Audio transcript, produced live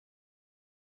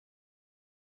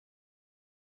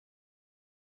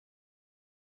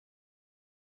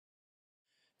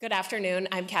Good afternoon.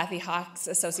 I'm Kathy Hawks,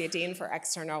 Associate Dean for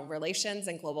External Relations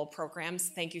and Global Programs.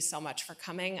 Thank you so much for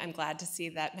coming. I'm glad to see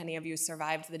that many of you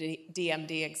survived the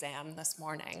DMD exam this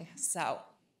morning. So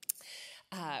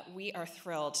we are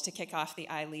thrilled to kick off the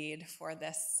iLead for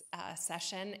this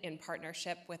session in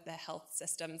partnership with the Health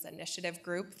Systems Initiative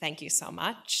Group. Thank you so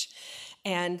much.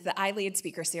 And the iLead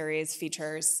speaker series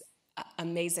features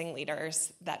amazing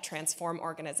leaders that transform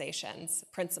organizations,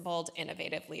 principled,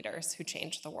 innovative leaders who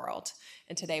change the world.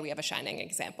 And today we have a shining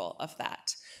example of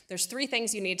that. There's 3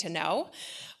 things you need to know.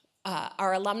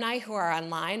 Our alumni who are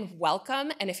online,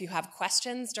 welcome. And if you have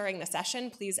questions during the session,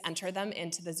 please enter them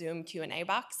into the Zoom Q&A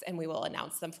box, and we will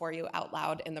announce them for you out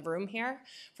loud in the room here.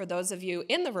 For those of you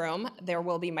in the room, there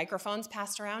will be microphones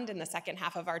passed around in the second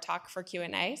half of our talk for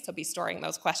Q&A, so be storing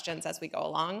those questions as we go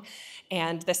along.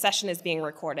 And the session is being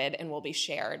recorded and will be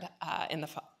shared in the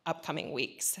upcoming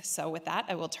weeks. So with that,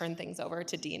 I will turn things over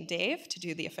to Dean Dave to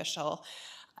do the official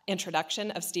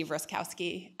introduction of Steve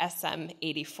Rusckowski,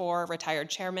 SM84, retired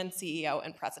chairman, CEO,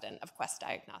 and president of Quest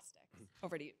Diagnostics.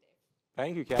 Over to you, Dave.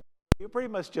 Thank you, Kathy. You pretty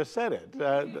much just said it.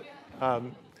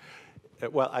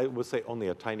 Well, I would say only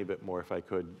a tiny bit more if I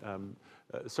could.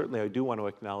 Certainly, I do want to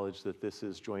acknowledge that this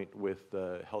is joint with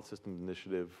the Health Systems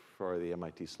Initiative for the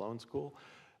MIT Sloan School,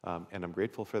 and I'm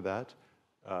grateful for that.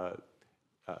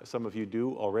 Some of you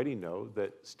do already know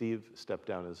that Steve stepped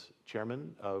down as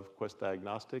chairman of Quest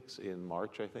Diagnostics in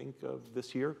March, I think, of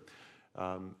this year,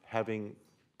 having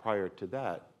prior to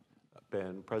that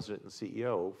been president and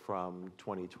CEO from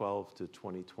 2012 to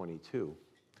 2022.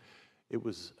 It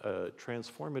was a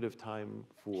transformative time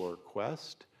for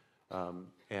Quest,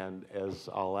 and as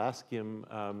I'll ask him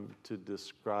to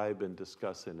describe and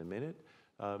discuss in a minute,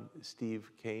 Steve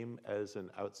came as an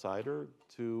outsider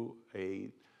to a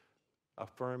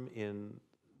firm in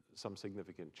some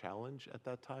significant challenge at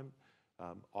that time,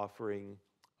 offering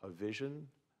a vision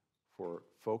for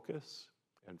focus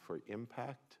and for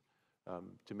impact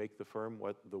to make the firm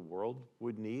what the world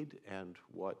would need and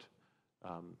what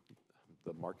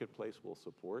the marketplace will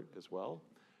support as well.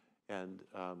 And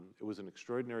it was an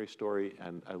extraordinary story,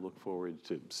 and I look forward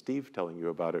to Steve telling you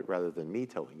about it rather than me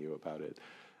telling you about it.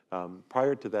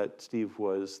 Prior to that, Steve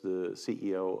was the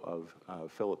CEO of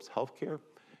Philips Healthcare,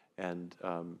 and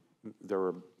there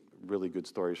are really good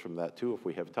stories from that too if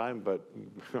we have time, but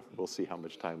we'll see how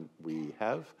much time we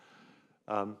have.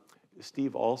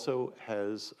 Steve also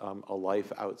has a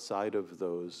life outside of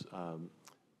those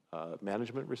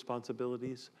management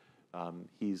responsibilities.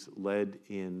 He's led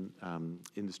in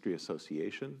industry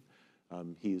association.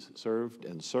 He's served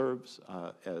and serves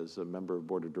as a member of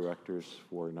board of directors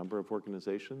for a number of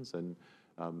organizations, and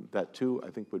that too, I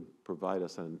think, would provide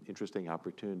us an interesting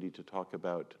opportunity to talk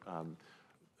about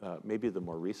maybe the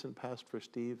more recent past for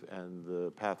Steve and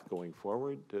the path going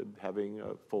forward to having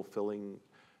a fulfilling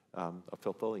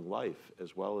life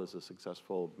as well as a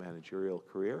successful managerial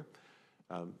career.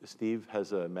 Steve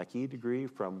has a ME degree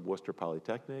from Worcester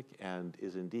Polytechnic and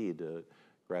is indeed a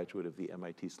graduate of the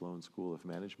MIT Sloan School of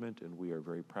Management, and we are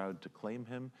very proud to claim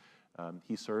him.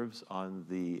 He serves on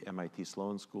the MIT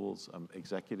Sloan School's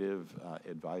Executive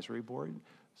Advisory Board.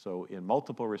 So in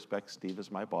multiple respects, Steve is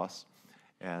my boss,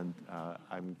 and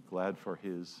I'm glad for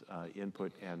his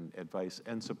input and advice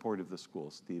and support of the school.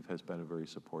 Steve has been a very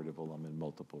supportive alum in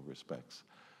multiple respects.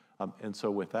 And so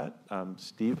with that,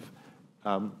 Steve,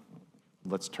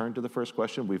 let's turn to the first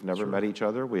question. We've never met each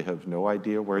other. We have no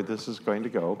idea where this is going to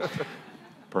go,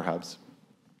 perhaps.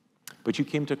 But you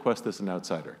came to Quest as an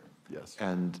outsider. Yes.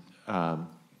 And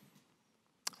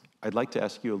I'd like to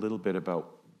ask you a little bit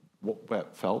about what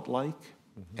that felt like,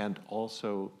 and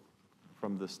also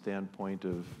from the standpoint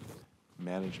of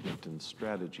management and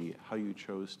strategy, how you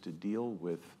chose to deal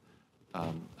with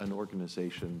an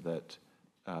organization that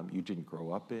you didn't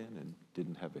grow up in and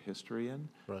didn't have a history in,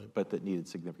 but that needed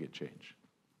significant change.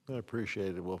 I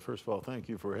appreciate it. Well, first of all, thank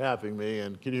you for having me.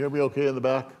 And can you hear me okay in the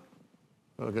back?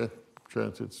 Okay.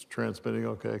 It's transmitting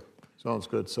okay. Sounds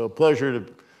good. So pleasure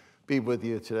to be with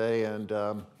you today. And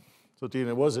so, Dean,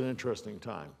 it was an interesting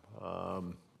time.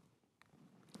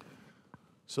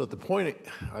 So at the point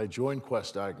I joined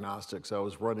Quest Diagnostics, I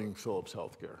was running Philips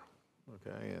Healthcare.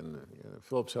 Okay, and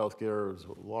Philips Healthcare is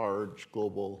a large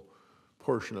global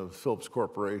portion of Philips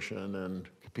Corporation and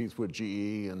competes with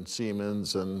GE and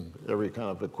Siemens and every kind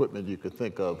of equipment you could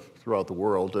think of throughout the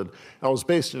world. And I was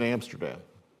based in Amsterdam.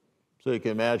 So you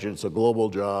can imagine it's a global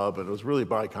job, and it was really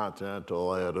bicontinental.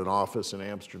 I had an office in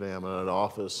Amsterdam and an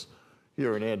office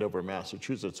here in Andover,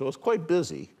 Massachusetts. So it was quite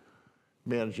busy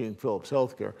managing Philips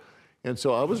Healthcare. And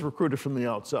so I was recruited from the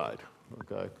outside,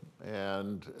 okay?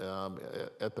 And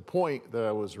at the point that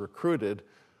I was recruited,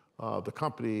 the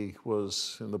company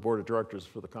was, and the board of directors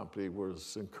for the company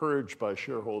was encouraged by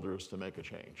shareholders to make a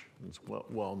change. It's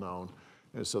well known.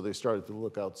 And so they started to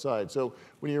look outside. So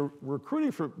when you're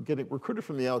getting recruited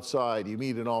from the outside, you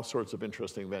meet in all sorts of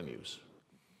interesting venues.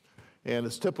 And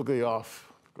it's typically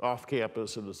off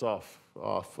campus, and it's off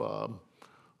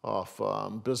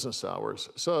business hours.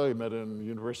 So I met in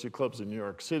university clubs in New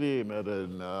York City, I met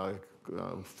in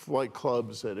flight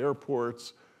clubs at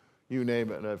airports, you name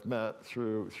it, and I've met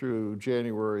through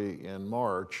January and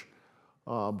March.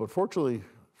 But fortunately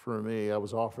for me, I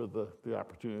was offered the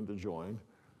opportunity to join.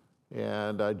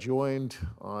 And I joined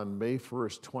on May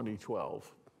 1st, 2012.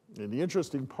 And the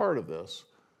interesting part of this,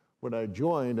 when I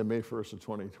joined on May 1st of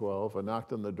 2012, I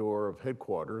knocked on the door of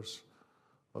headquarters,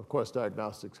 of Quest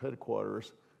Diagnostics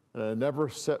headquarters, and I never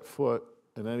set foot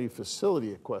in any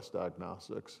facility at Quest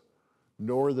Diagnostics,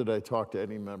 nor did I talk to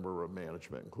any member of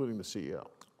management, including the CEO.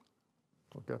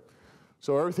 Okay?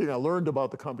 So everything I learned about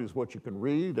the company is what you can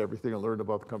read. Everything I learned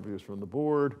about the company is from the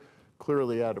board.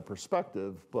 Clearly added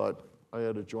perspective, but I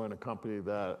had to join a company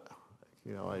that,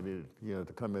 I needed,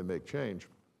 to come in and make change.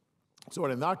 So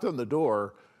when I knocked on the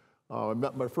door, I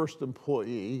met my first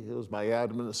employee. It was my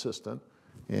admin assistant,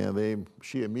 and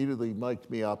she immediately mic'd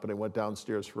me up, and I went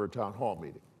downstairs for a town hall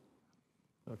meeting.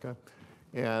 Okay,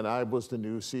 and I was the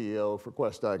new CEO for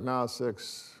Quest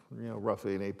Diagnostics,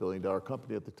 roughly an $8 billion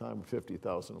company at the time with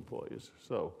 50,000 employees.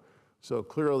 So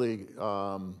clearly,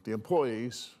 the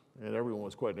employees and everyone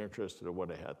was quite interested in what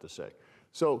I had to say.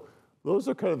 So those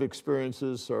are kind of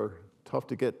experiences are tough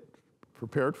to get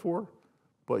prepared for,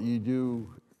 but you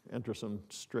do enter some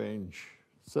strange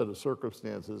set of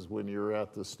circumstances when you're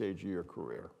at this stage of your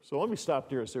career. So let me stop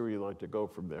there and see where you'd like to go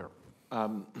from there.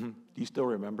 Do you still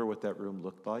remember what that room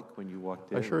looked like when you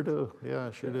walked in? I sure do. Yeah,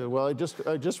 I sure do. Well, I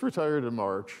just retired in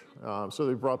March, so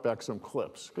they brought back some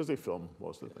clips because they film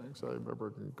most of the things. I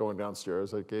remember going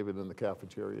downstairs. I gave it in the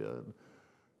cafeteria,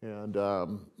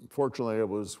 and fortunately, I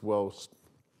was well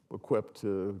equipped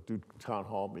to do town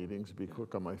hall meetings, be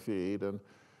quick on my feet. And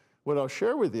what I'll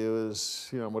share with you is,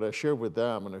 what I shared with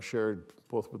them, and I shared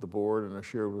both with the board and I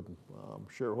shared with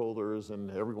shareholders and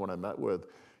everyone I met with,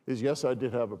 is yes, I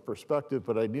did have a perspective,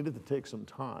 but I needed to take some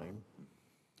time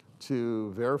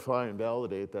to verify and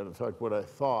validate that, in fact, what I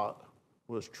thought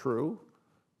was true,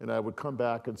 and I would come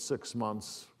back in 6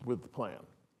 months with the plan,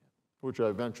 which I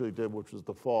eventually did, which was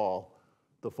the fall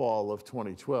of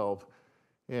 2012.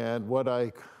 And what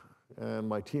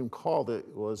my team called it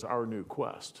was our new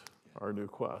Quest.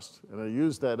 And I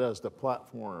used that as the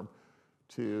platform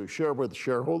to share with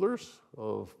shareholders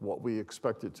of what we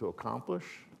expected to accomplish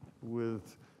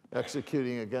with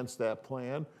executing against that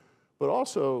plan, but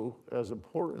also, as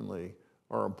importantly,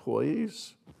 our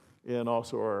employees and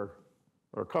also our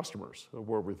customers of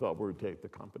where we thought we would take the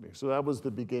company. So that was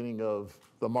the beginning of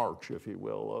the march, if you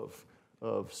will,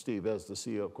 of Steve as the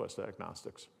CEO of Quest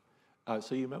Diagnostics.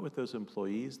 So you met with those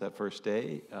employees that first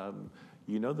day.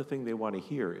 The thing they want to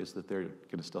hear is that they're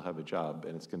going to still have a job,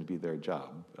 and it's going to be their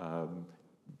job.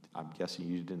 I'm guessing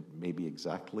you didn't maybe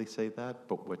exactly say that,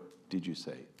 but what did you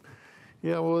say?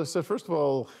 Yeah, well, I said, first of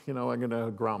all, I'm going to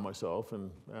ground myself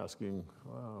in asking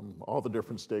all the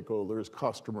different stakeholders,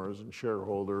 customers and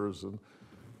shareholders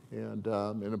and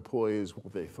employees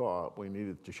what they thought we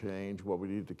needed to change, what we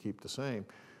needed to keep the same.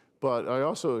 But I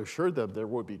also assured them there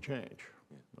would be change.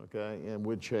 Okay, and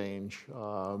would change,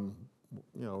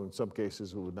 in some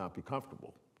cases it would not be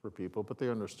comfortable for people, but they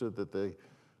understood that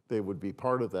they would be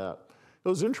part of that. It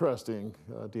was interesting,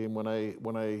 Dean, when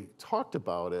I talked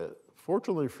about it,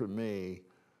 fortunately for me,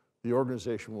 the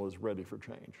organization was ready for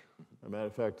change. As a matter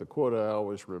of fact, the quote I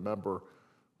always remember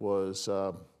was,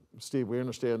 Steve, we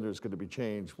understand there's going to be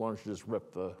change. Why don't you just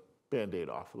rip the Band-Aid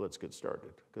off? Let's get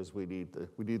started, because we need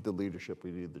the leadership,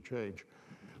 we need the change.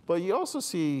 But you also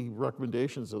see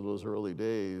recommendations of those early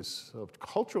days of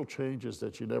cultural changes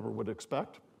that you never would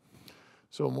expect.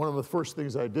 So one of the first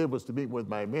things I did was to meet with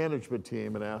my management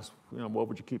team and ask, what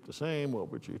would you keep the same?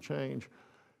 What would you change?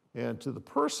 And to the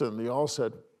person, they all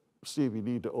said, Steve, you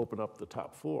need to open up the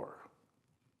top floor,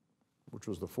 which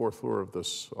was the 4th floor of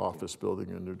this office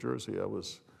building in New Jersey. I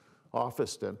was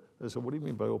officed in. They said, what do you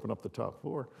mean by open up the top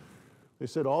floor? They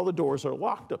said, all the doors are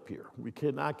locked up here. We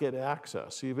cannot get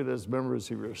access, even as members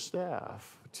of your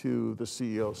staff, to the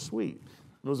CEO suite.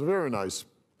 It was a very nice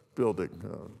building,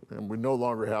 and we no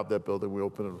longer have that building. We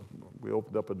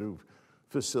opened up a new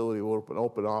facility, we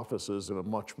opened offices in a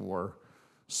much more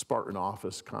Spartan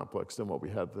office complex than what we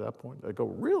had at that point. I go,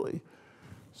 really?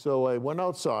 So I went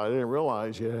outside, I didn't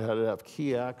realize you had to have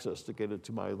key access to get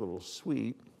into my little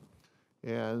suite.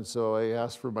 And so I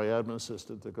asked for my admin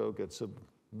assistant to go get some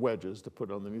wedges to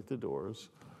put underneath the doors.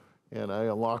 and I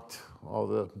unlocked all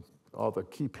the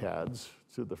keypads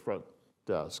to the front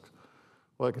desk.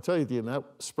 Well, I can tell you, Dean, that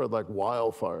spread like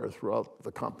wildfire throughout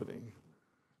the company,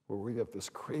 where we got this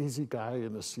crazy guy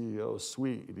in the CEO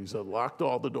suite, and he's unlocked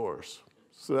all the doors.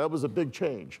 So that was a big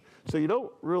change. So you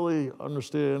don't really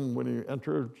understand when you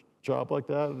enter a job like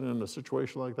that and in a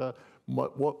situation like that,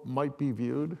 what might be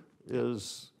viewed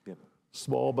is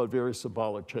small but very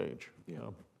symbolic change. Yeah. You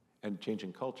know? And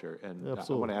changing culture. And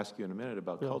Absolutely. I want to ask you in a minute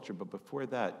about culture, but before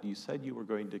that, you said you were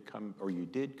going to come, or you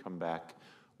did come back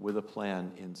with a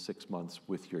plan in 6 months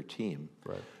with your team.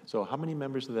 Right. So how many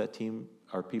members of that team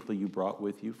are people you brought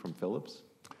with you from Philips?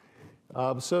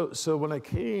 So when I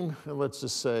came, and let's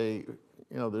just say,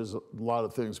 you know, there's a lot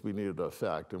of things we needed to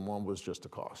affect, and one was just the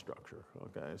cost structure,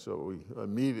 okay? So we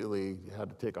immediately had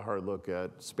to take a hard look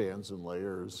at spans and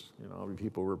layers, you know, how many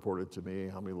people reported to me,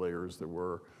 how many layers there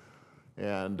were,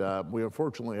 and we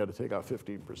unfortunately had to take out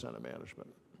 15% of management,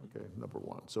 okay, number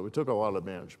one. So we took a lot of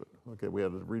management, okay? We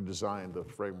had to redesign the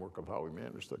framework of how we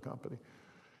manage the company.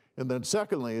 And then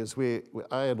secondly is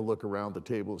I had to look around the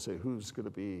table and say, who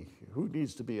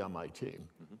needs to be on my team?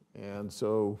 Mm-hmm. And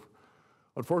so,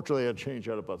 unfortunately, I had to change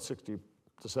out about 60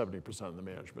 to 70% of the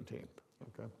management team,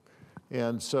 okay?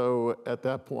 And so at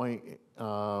that point,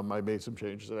 I made some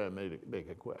changes and I made it make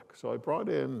it quick. So I brought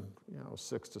in, you know,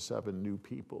 6 to 7 new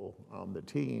people on the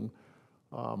team.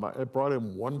 I brought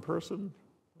in one person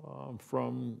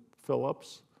from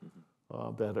Philips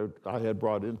that I had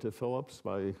brought into Philips,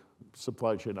 my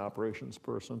supply chain operations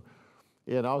person.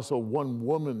 And also one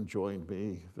woman joined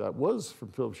me that was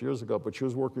from Philips years ago, but she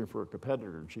was working for a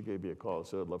competitor, and she gave me a call and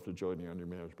said, I'd love to join you on your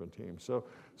management team. So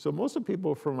most of the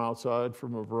people from outside,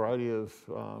 from a variety of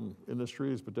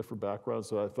industries, but different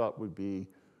backgrounds that I thought would be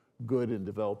good in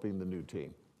developing the new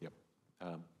team. Yep.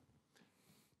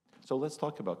 So let's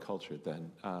talk about culture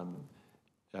then.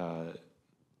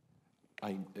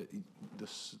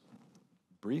 This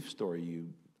brief story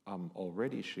you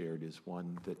already shared is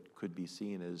one that could be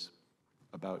seen as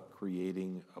about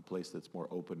creating a place that's more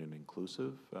open and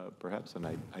inclusive, perhaps, and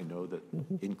I know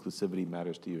that inclusivity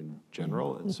matters to you in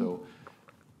general, and so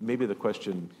maybe the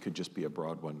question could just be a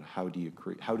broad one. How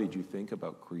did you think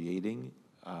about creating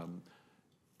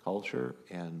culture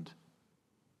and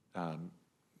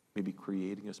maybe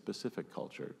creating a specific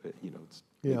culture? You know, it's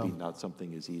maybe not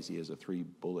something as easy as a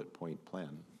 3-bullet point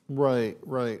plan. Right.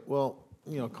 Well,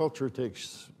 you know, culture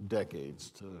takes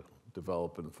decades to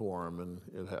develop and form, and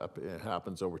it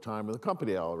happens over time. And the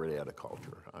company already had a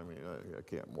culture. I mean, I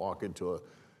can't walk into a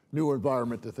new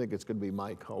environment to think it's going to be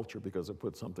my culture because I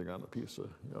put something on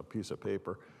a piece of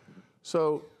paper.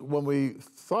 So when we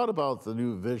thought about the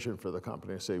new vision for the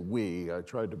company, I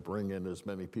tried to bring in as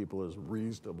many people as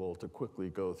reasonable to quickly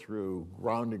go through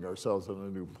grounding ourselves in a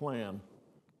new plan.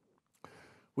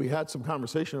 We had some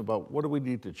conversation about what do we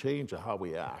need to change and how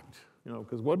we act. You know,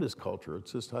 because what is culture?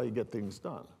 It's just how you get things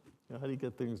done. You know, how do you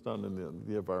get things done in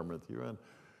the environment that you're in?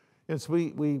 And so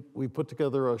we put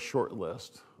together a short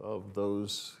list of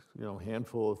those, you know,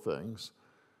 handful of things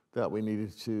that we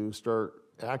needed to start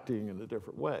acting in a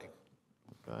different way.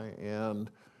 Okay,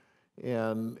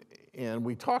 and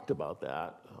we talked about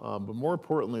that, but more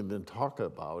importantly than talk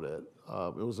about it,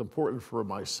 it was important for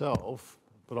myself,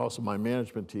 but also my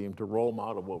management team, to role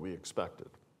model what we expected.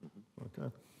 Okay.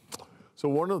 So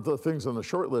one of the things on the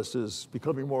short list is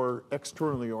becoming more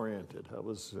externally oriented. I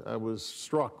was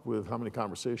struck with how many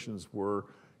conversations were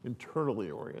internally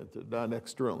oriented, not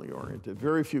externally oriented.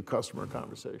 Very few customer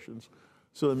conversations.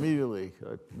 So immediately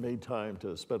I made time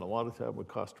to spend a lot of time with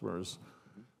customers,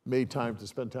 made time to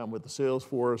spend time with the sales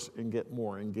force and get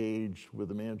more engaged with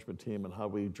the management team and how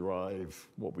we drive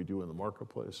what we do in the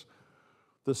marketplace.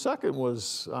 The second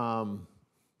was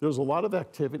there was a lot of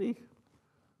activity,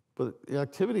 but the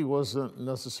activity wasn't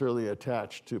necessarily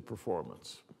attached to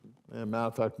performance. As a matter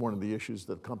of fact, one of the issues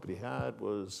that the company had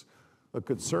was a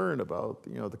concern about,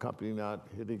 you know, the company not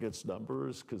hitting its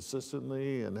numbers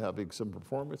consistently and having some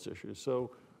performance issues.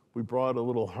 So we brought a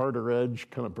little harder edge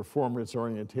kind of performance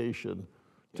orientation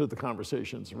to the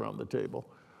conversations around the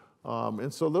table.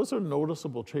 And so those are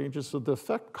noticeable changes. So to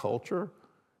affect culture,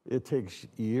 it takes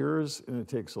years, and it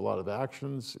takes a lot of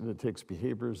actions, and it takes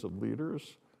behaviors of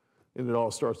leaders. And it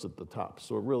all starts at the top.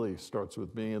 So it really starts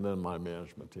with me and then my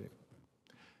management team.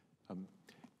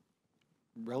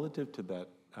 Relative to that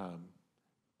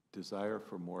desire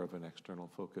for more of an external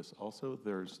focus, also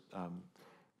there's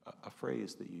a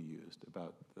phrase that you used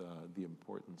about the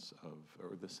importance of,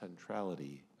 or the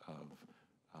centrality of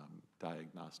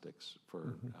diagnostics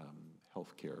for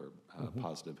healthcare,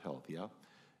 positive health, yeah?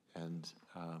 And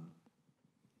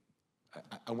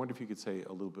I wonder if you could say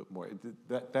a little bit more.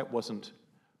 That wasn't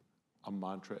a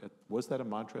mantra, was that a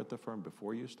mantra at the firm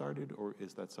before you started, or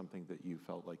is that something that you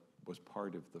felt like was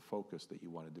part of the focus that you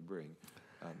wanted to bring,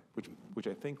 which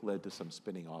I think led to some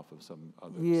spinning off of some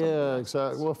other. Yeah,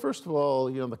 exactly. Well, first of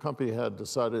all, the company had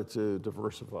decided to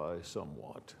diversify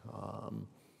somewhat.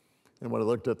 And when I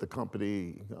looked at the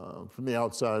company from the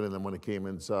outside and then when it came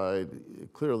inside,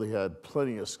 it clearly had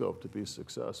plenty of scope to be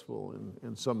successful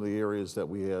in some of the areas that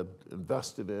we had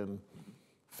invested in,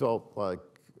 felt like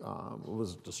it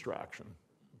was a distraction,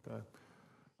 okay?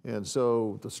 And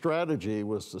so the strategy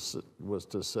was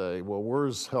to say, well,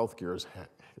 where's healthcare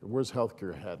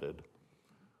headed?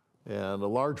 And a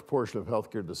large portion of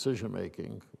healthcare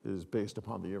decision-making is based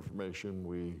upon the information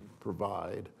we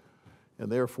provide.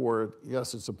 And therefore,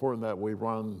 yes, it's important that we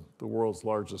run the world's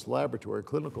largest laboratory,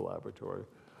 clinical laboratory,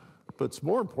 but it's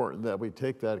more important that we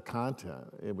take that content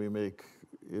and we make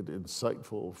it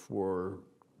insightful for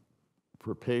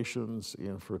patients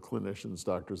and for clinicians,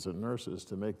 doctors, and nurses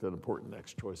to make that important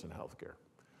next choice in healthcare.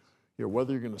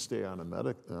 Whether you're going to stay on a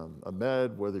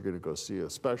med, whether you're going to go see a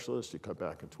specialist, you come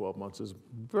back in 12 months is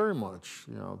very much,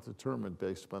 determined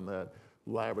based upon that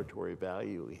laboratory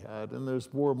value we had. And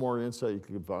there's more and more insight you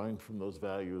can combine from those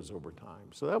values over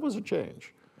time. So that was a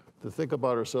change, to think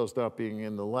about ourselves not being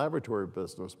in the laboratory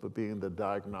business, but being in the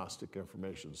diagnostic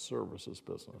information services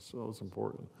business. So it was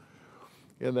important.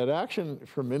 And that action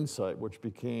from insight, which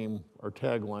became our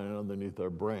tagline underneath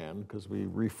our brand, because we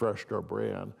refreshed our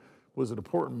brand, was an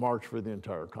important march for the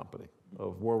entire company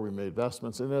of where we made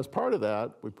investments. And as part of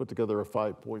that, we put together a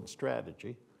 5-point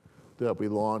strategy that we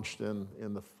launched in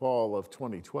the fall of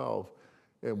 2012.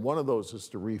 And one of those is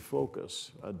to refocus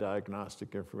on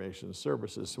diagnostic information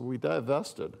services. So we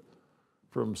divested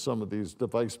from some of these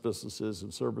device businesses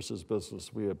and services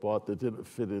business we had bought that didn't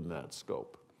fit in that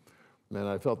scope. And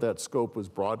I felt that scope was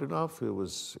broad enough, it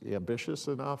was ambitious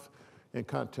enough, and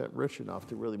content-rich enough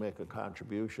to really make a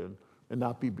contribution and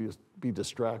not be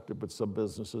distracted with some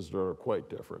businesses that are quite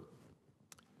different.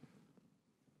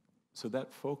 So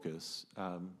that focus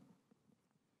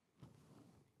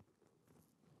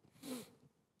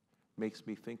makes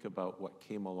me think about what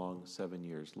came along 7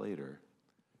 years later,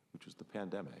 which was the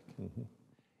pandemic. Mm-hmm.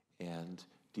 And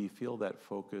do you feel that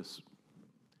focus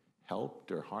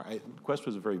helped or harmed? Quest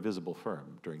was a very visible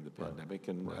firm during the pandemic,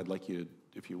 and I'd like you to,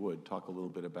 if you would, talk a little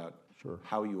bit about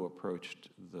how you approached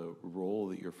the role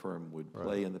that your firm would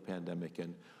play in the pandemic,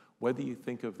 and whether you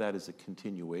think of that as a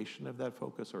continuation of that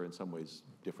focus or in some ways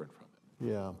different from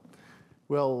it. Yeah.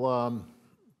 Well,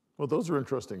 those are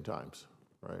interesting times,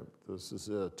 right? This is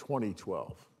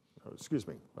 2020.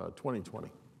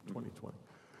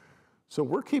 So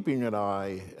we're keeping an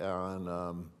eye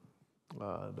on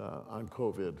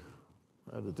COVID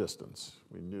at a distance.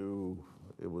 We knew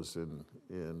it was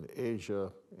in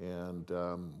Asia, and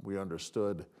we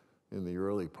understood in the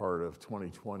early part of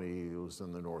 2020 it was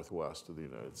in the northwest of the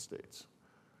United States.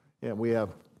 And we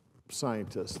have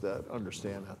scientists that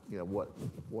understand what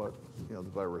the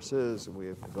virus is, and we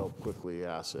have developed quickly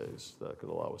assays that could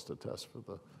allow us to test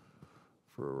for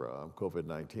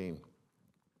COVID-19.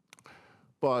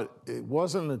 But it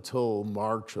wasn't until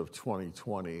March of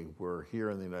 2020, where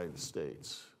here in the United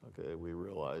States, we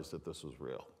realized that this was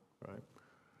real, right?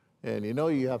 And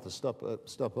you have to step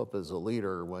up as a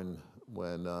leader when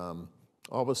all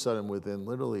of a sudden, within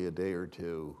literally a day or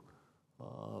two,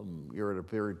 you're at a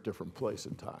very different place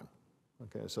in time.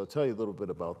 Okay, so I'll tell you a little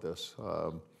bit about this,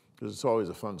 because it's always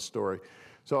a fun story.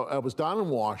 So I was down in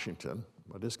Washington.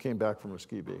 I just came back from a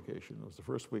ski vacation. It was the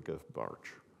first week of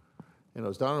March. And I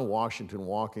was down in Washington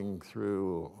walking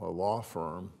through a law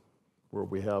firm where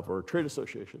we have our trade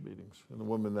association meetings. And the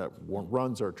woman that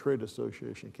runs our trade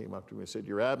association came up to me and said,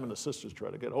 "Your admin assistant's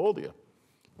trying to get a hold of you."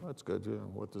 Well, that's good.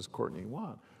 What does Courtney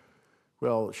want?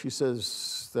 Well, she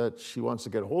says that she wants to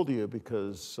get a hold of you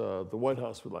because the White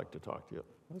House would like to talk to you.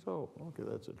 I said, "Oh, okay,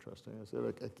 that's interesting." I said,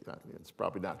 "It's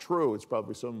probably not true. It's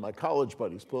probably some of my college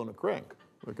buddies pulling a crank."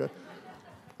 Okay,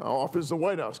 how often does the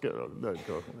White House get?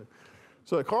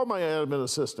 So I called my admin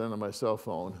assistant on my cell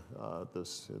phone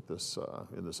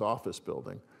in this office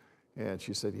building, and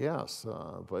she said, "Yes,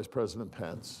 Vice President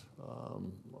Pence,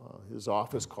 his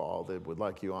office called. They would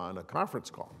like you on a conference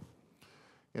call."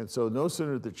 And so no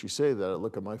sooner did she say that, I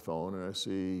look at my phone and I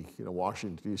see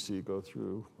Washington D.C. go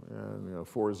through, and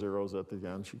 4 zeros at the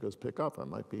end. She goes, "Pick up. That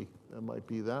might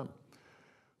be them."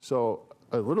 So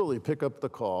I literally pick up the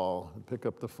call and pick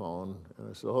up the phone, and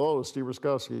I said, "Hello, Steve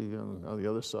Rusckowski," and on the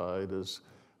other side is,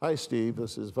 "Hi, Steve,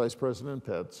 this is Vice President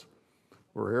Pence.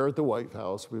 We're here at the White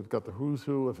House. We've got the who's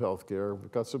who of healthcare.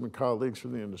 We've got some colleagues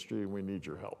from the industry, and we need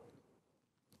your help."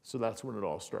 So that's when it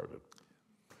all started.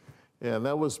 And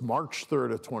that was March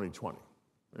 3rd of 2020.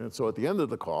 And so at the end of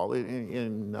the call,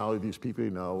 and now these people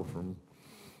you know, from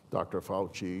Dr.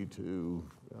 Fauci to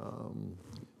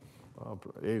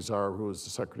Azar, who was the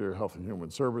Secretary of Health and Human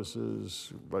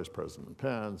Services, Vice President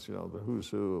Pence, you know, the who's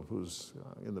who of who's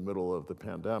in the middle of the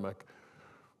pandemic.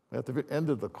 At the end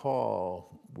of the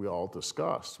call, we all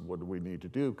discussed what do we need to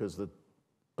do, because the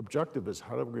objective is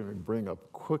how are we going to bring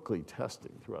up quickly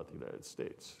testing throughout the United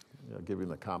States, you know, given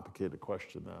the complicated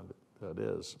question that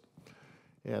is.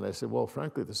 And I said, well,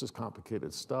 frankly, this is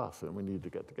complicated stuff, and we need to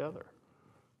get together.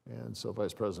 And so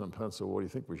Vice President Pence said, what do you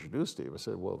think we should do, Steve? I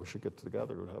said, well, we should get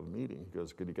together and have a meeting. He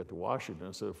goes, can you get to Washington?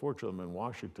 I said, fortunately, I'm in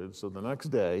Washington. So the next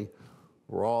day,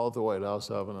 we're all at the White House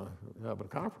having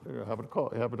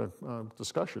a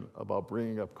discussion about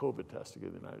bringing up COVID testing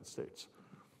in the United States.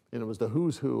 And it was the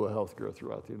who's who of healthcare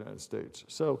throughout the United States.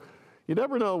 So you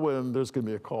never know when there's going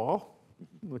to be a call,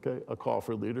 okay, a call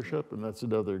for leadership. And that's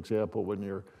another example when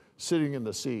you're sitting in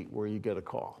the seat where you get a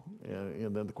call.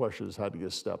 And then the question is, how do you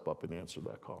step up and answer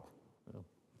that call? You know?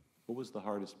 What was the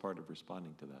hardest part of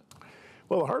responding to that?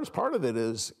 Well, the hardest part of it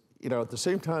is, you know, at the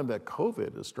same time that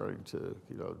COVID is starting to,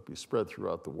 you know, be spread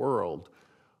throughout the world,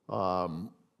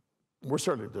 we're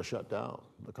starting to shut down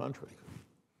the country.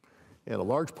 And a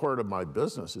large part of my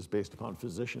business is based upon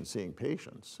physicians seeing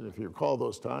patients. And if you recall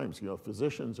those times, you know,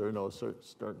 physicians are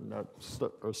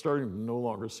starting to no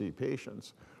longer see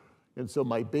patients. And so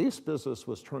my base business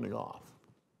was turning off,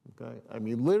 okay? I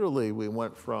mean, literally, we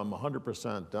went from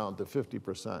 100% down to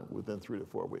 50% within 3 to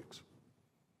 4 weeks.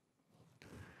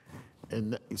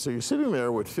 And so you're sitting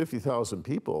there with 50,000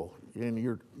 people, and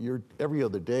you're every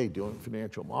other day doing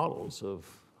financial models of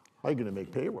how you're going to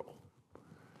make payroll.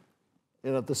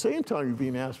 And at the same time, you're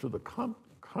being asked for the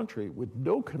country with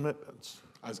no commitments.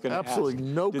 I was going to absolutely ask,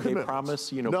 no did commitments. they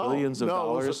promise, you know, billions of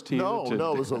dollars to you? No,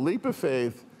 it was a leap of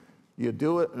faith. You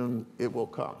do it, and it will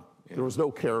come. Yeah. There was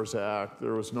no CARES Act.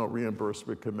 There was no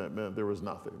reimbursement commitment. There was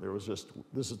nothing. There was just,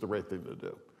 this is the right thing to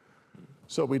do.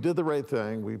 So we did the right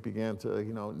thing. We began to,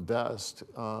 you know, invest.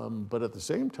 But at the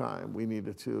same time, we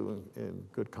needed to, in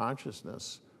good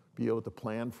consciousness, be able to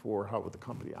plan for how would the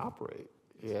company operate.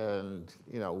 And,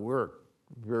 you know, we're a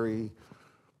very,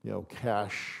 you know,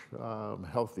 cash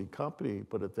healthy company.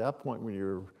 But at that point,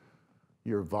 when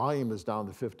your volume is down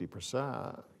to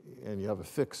 50%, and you have a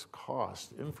fixed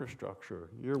cost infrastructure,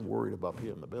 you're worried about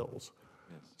paying the bills.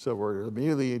 Yes. So we're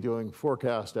immediately doing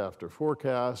forecast after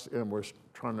forecast, and we're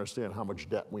trying to understand how much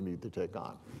debt we need to take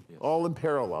on. Yes. All in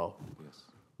parallel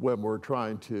when we're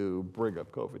trying to bring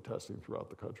up COVID testing throughout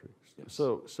the country. Yes.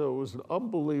 So it was an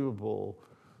unbelievable,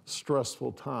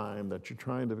 stressful time that you're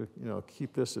trying to, you know,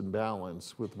 keep this in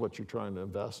balance with what you're trying to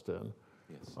invest in.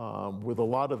 Yes. With a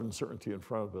lot of uncertainty in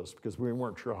front of us, because we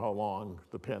weren't sure how long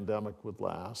the pandemic would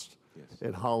last. Yes.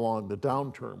 And how long the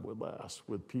downturn would last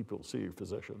with people seeing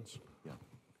physicians. Yeah.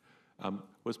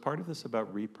 Was part of this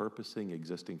about repurposing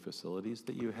existing facilities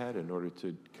that you had in order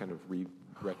to kind of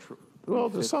retro? Well,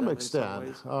 to some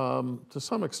extent. To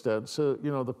some extent. So,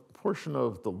 you know, the portion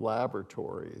of the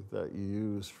laboratory that you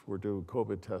use for doing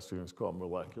COVID testing is called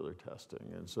molecular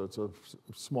testing. And so it's a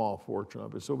small portion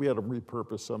of it. So we had to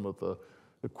repurpose some of the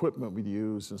equipment we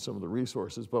use and some of the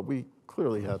resources, but we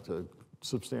clearly had to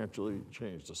substantially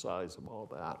change the size of all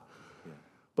that. Yeah.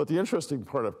 But the interesting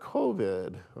part of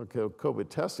COVID, okay, COVID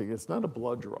testing, it's not a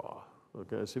blood draw.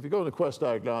 Okay, so if you go into Quest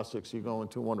Diagnostics, you go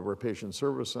into one of our patient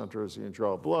service centers, you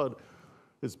draw blood,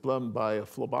 it's done by a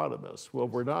phlebotomist. Well,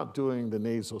 we're not doing the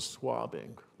nasal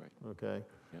swabbing, right. Okay,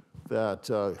 yep. That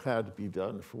had to be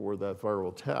done for that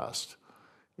viral test.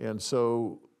 And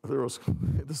so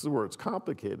this is where it's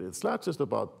complicated. It's not just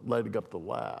about lighting up the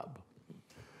lab.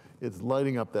 It's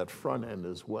lighting up that front end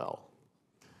as well.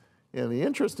 And the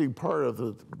interesting part of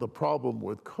the problem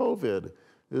with COVID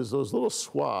is those little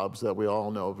swabs that we all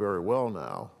know very well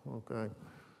now, okay?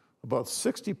 About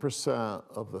 60%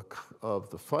 of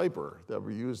the fiber that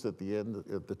were used at the end,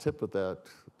 at the tip of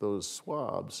those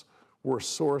swabs, were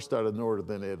sourced out of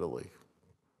northern Italy.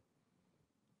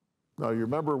 Now, you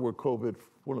remember where COVID,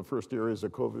 one of the first areas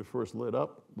that COVID first lit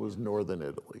up was northern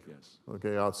Italy. Yes.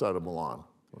 Okay, outside of Milan,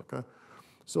 okay?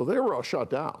 So they were all shut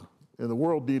down, and the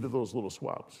world needed those little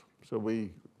swabs. So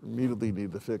we immediately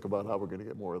need to think about how we're going to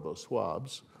get more of those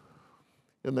swabs.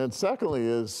 And then secondly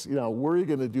is, you know, where are you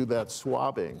going to do that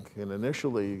swabbing? And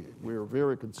initially, we were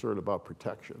very concerned about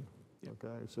protection,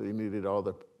 okay? So you needed all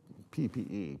the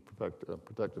PPE,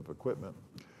 protective equipment.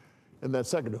 And then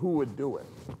second, who would do it?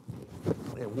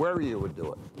 And where you would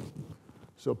do it.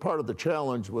 So part of the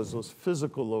challenge was those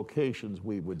physical locations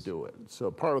we would do it.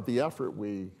 So part of the effort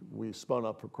we spun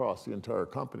up across the entire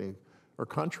company or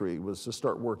country was to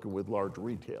start working with large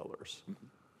retailers.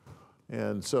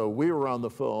 And so we were on the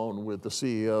phone with the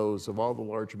CEOs of all the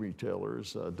large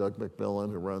retailers, Doug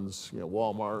McMillan, who runs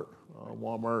Walmart,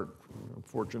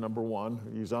 Fortune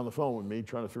 #1. He's on the phone with me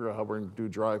trying to figure out how we're going to do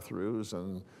drive-throughs,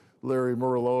 and Larry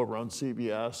Merlot around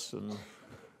CVS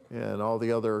and all the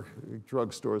other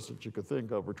drugstores that you could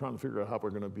think of. We're trying to figure out how we're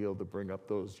going to be able to bring up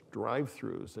those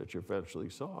drive-throughs that you eventually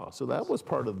saw. So that was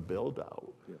part of the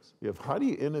build-out. Yes. How do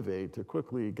you innovate to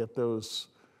quickly get those,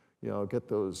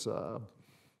 the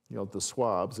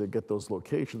swabs and get those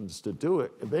locations to do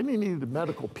it? And then you needed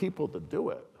medical people to do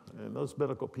it. And those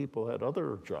medical people had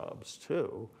other jobs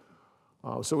too.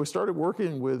 So we started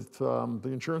working with the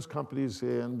insurance companies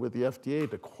and with the FDA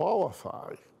to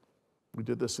qualify. We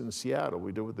did this in Seattle.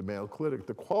 We did it with the Mayo Clinic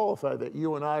to qualify that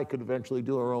you and I could eventually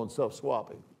do our own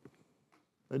self-swabbing.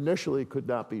 Initially, it could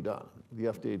not be done. The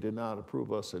FDA did not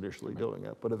approve us initially doing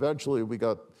it. But eventually, we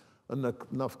got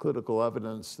enough clinical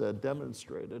evidence that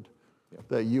demonstrated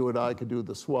that you and I could do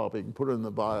the swabbing, put it in the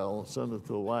vial, send it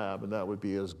to the lab, and that would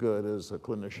be as good as a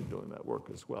clinician doing that work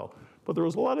as well. But there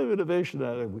was a lot of innovation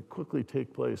that would quickly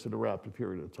take place in a rapid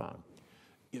period of time.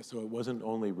 Yeah, so it wasn't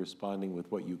only responding with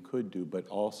what you could do, but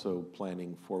also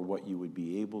planning for what you would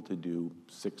be able to do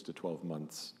 6 to 12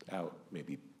 months out,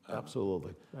 maybe.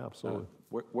 Absolutely.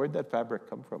 Where'd that fabric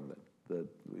come from that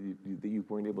you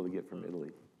weren't able to get from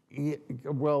Italy? Yeah,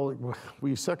 well,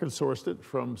 we second sourced it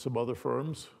from some other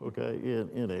firms,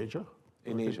 in Asia.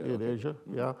 In Asia, In Asia,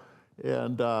 yeah.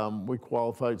 And we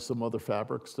qualified some other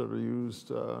fabrics that are used,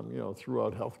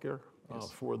 throughout healthcare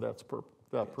for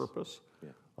that purpose. Yeah.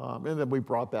 And then we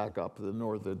brought back up the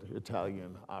northern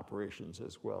Italian operations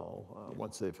as well,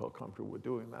 once they felt comfortable with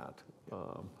doing that.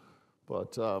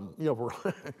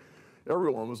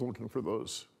 Everyone was looking for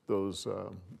those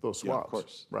swabs. Yeah, of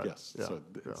course. Right. Yes. So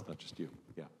it's not just you.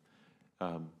 Yeah.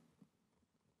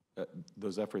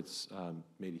 Those efforts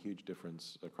made a huge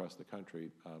difference across the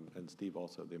country, and Steve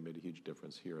also. They made a huge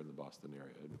difference here in the Boston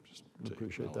area. Just to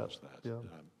appreciate that. Yeah.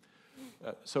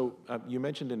 So you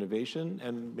mentioned innovation,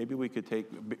 and maybe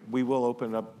we will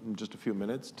open up in just a few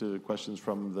minutes to questions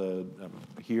from the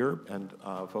here and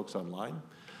folks online.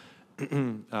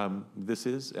 This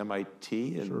is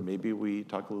MIT, and maybe we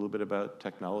talk a little bit about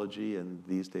technology and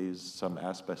these days some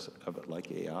aspects of it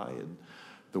like AI and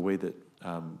the way that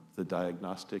the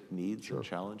diagnostic needs and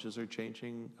challenges are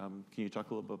changing. Can you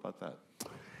talk a little bit about that?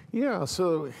 Yeah,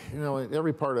 so in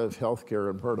every part of healthcare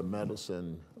and part of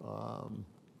medicine,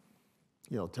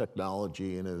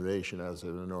 technology and innovation has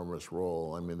an enormous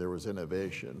role. I mean, there was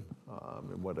innovation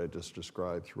in what I just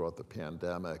described throughout the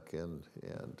pandemic and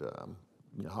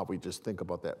how we just think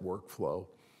about that workflow.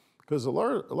 Because a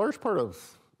large part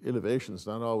of innovation is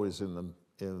not always in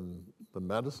the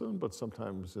medicine, but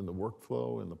sometimes in the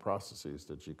workflow and the processes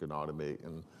that you can automate.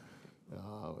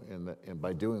 And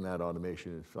by doing that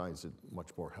automation, it finds it much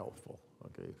more helpful,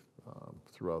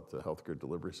 throughout the healthcare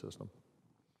delivery system.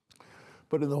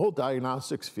 But in the whole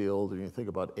diagnostics field, and you think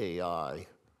about AI,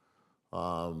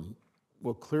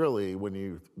 well, clearly, when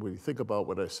you think about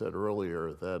what I said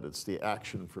earlier, that it's the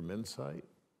action from insight,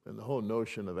 and the whole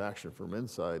notion of action from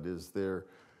insight is there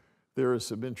is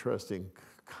some interesting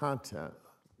content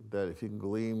that if you can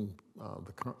glean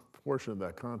the portion of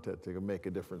that content that can make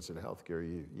a difference in healthcare,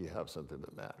 you have something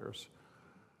that matters.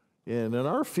 And in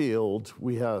our field,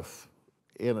 we have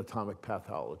anatomic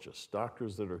pathologists,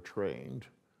 doctors that are trained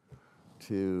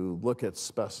to look at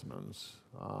specimens,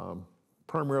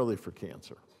 primarily for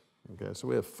cancer. So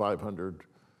we have 500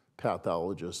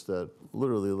 pathologists that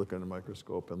literally look under a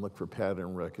microscope and look for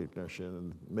pattern recognition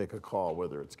and make a call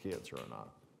whether it's cancer or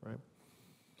not, right?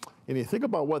 And you think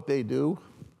about what they do,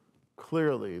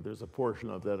 clearly there's a portion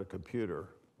of that a computer,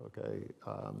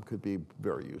 could be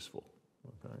very useful,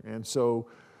 And so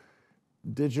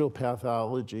digital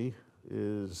pathology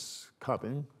is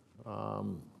coming.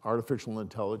 Artificial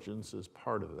intelligence is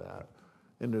part of that.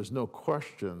 And there's no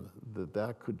question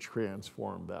that could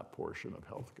transform that portion of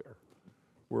healthcare,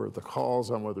 where the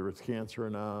calls on whether it's cancer or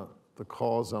not, the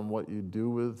calls on what you do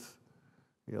with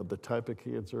the type of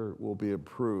cancer will be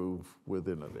improved with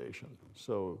innovation.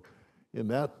 So in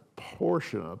that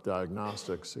portion of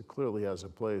diagnostics, it clearly has a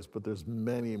place, but there's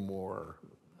many more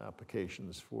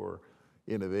applications for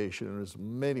innovation, and there's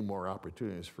many more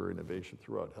opportunities for innovation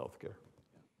throughout healthcare.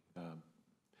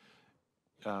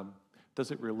 Does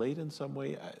it relate in some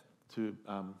way to,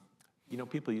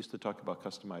 people used to talk about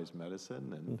customized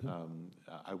medicine, and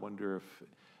I wonder if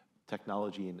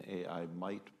technology and AI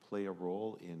might play a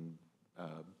role in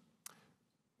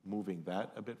moving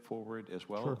that a bit forward as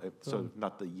well. So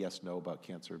not the yes/no about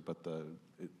cancer, but the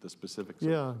specifics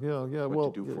of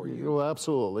what to do for you. Well,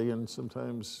 absolutely, and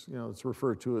sometimes it's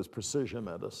referred to as precision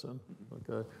medicine.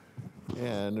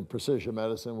 And in precision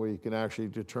medicine, where you can actually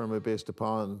determine based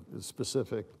upon the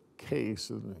specific case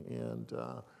and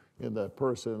in that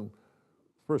person,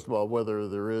 first of all, whether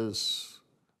there is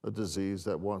a disease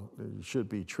that one should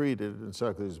be treated, and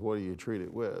secondly is what do you treat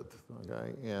it with,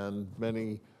 okay? And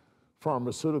many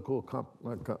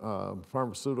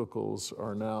pharmaceuticals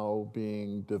are now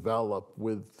being developed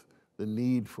with the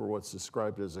need for what's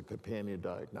described as a companion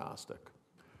diagnostic.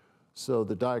 So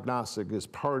the diagnostic is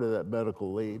part of that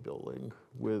medical labeling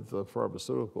with a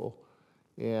pharmaceutical,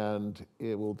 and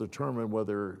it will determine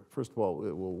whether, first of all,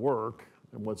 it will work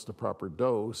and what's the proper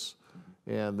dose,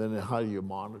 and then how do you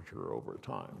monitor over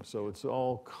time. So it's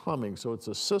all coming. So it's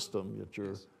a system that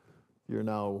you're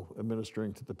now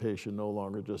administering to the patient, no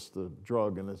longer just the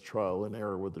drug and it's trial and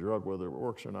error with the drug, whether it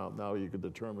works or not. Now you can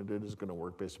determine it is going to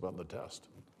work based upon the test.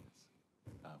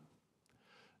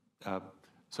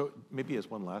 So maybe as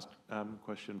one last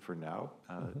question for now,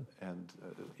 and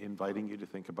inviting you to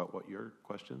think about what your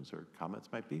questions or comments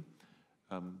might be.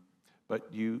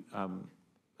 But you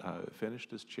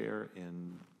finished as chair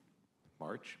in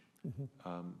March.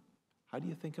 How do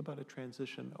you think about a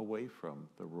transition away from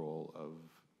the role of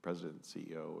president,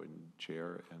 CEO, and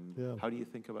chair? And how do you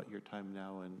think about your time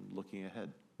now and looking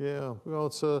ahead? Yeah, well,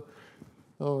 it's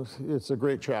a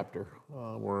great chapter.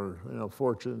 We're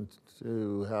fortunate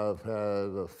to have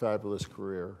had a fabulous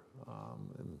career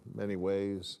in many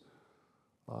ways.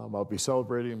 I'll be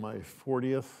celebrating my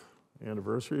 40th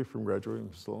anniversary from graduating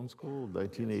from Sloan School in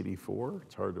 1984.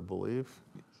 It's hard to believe.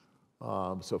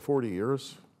 So 40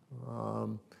 years.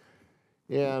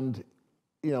 And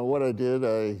what I did,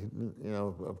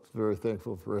 I'm very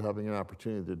thankful for having an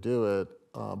opportunity to do it.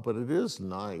 But it is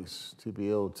nice to be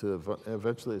able to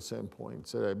eventually at the same point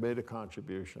say, I made a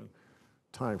contribution,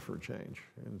 time for change.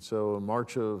 And so in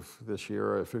March of this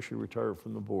year, I officially retired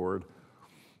from the board.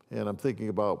 And I'm thinking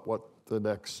about what the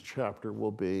next chapter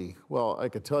will be. Well, I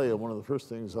could tell you one of the first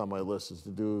things on my list is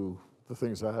to do the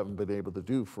things I haven't been able to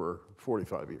do for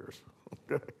 45 years.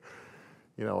 Okay?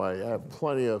 I have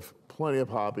plenty of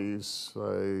hobbies.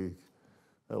 I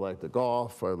like to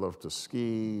golf, I love to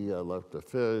ski, I love to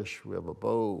fish, we have a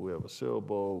boat, we have a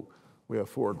sailboat, we have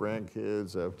 4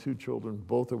 grandkids, I have 2 children,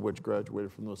 both of which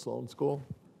graduated from the Sloan School.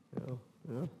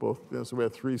 Both, so we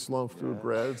have 3 Sloan School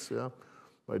grads,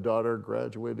 My daughter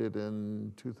graduated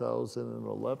in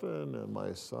 2011 and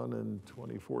my son in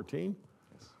 2014.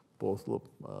 Both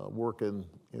work and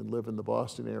live in the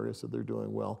Boston area, so they're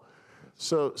doing well.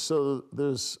 So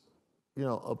there's,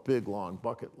 a big, long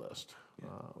bucket list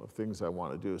of things I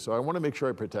want to do. So I want to make sure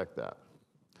I protect that.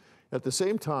 At the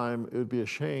same time, it would be a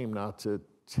shame not to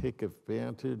take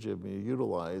advantage of and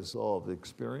utilize all of the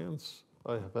experience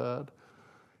I have had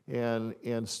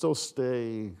and still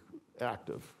stay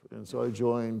active. And so I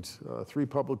joined 3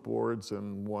 public boards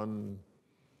and 1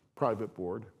 private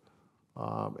board.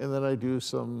 And then I do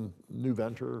some new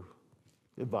venture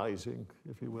advising,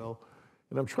 if you will.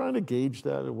 And I'm trying to gauge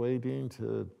that away, Dean,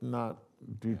 to not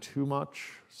do too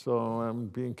much. So I'm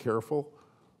being careful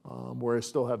where I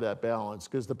still have that balance.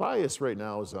 Because the bias right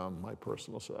now is on my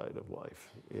personal side of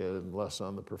life and less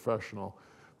on the professional.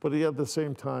 But at the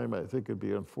same time, I think it'd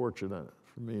be unfortunate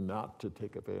for me not to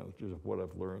take advantage of what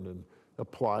I've learned and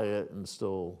apply it and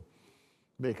still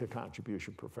make a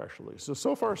contribution professionally.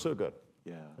 So far, so good.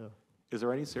 Yeah. Is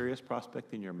there any serious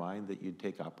prospect in your mind that you'd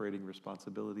take operating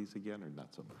responsibilities again, or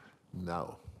not so much?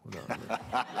 No.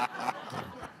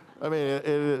 I mean,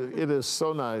 it is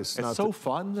so nice. It's so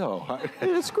fun, though.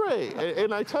 It's great,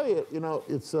 and I tell you,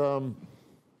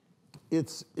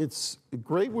 it's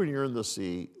great when you're in the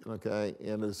seat, okay.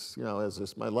 And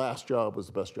my last job was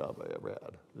the best job I ever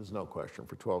had. There's no question.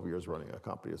 For 12 years running a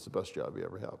company, it's the best job you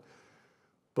ever have.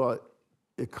 But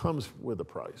it comes with a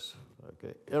price.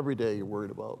 Okay, every day you're worried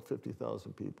about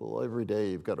 50,000 people. Every day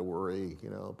you've got to worry,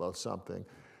 about something.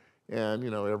 And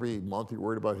every month you're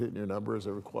worried about hitting your numbers.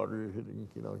 Every quarter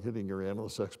you're hitting your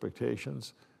analyst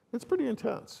expectations. It's pretty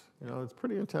intense. It's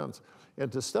pretty intense.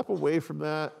 And to step away from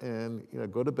that and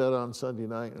go to bed on Sunday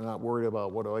night and not worry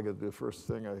about what do I got to do first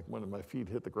thing when my feet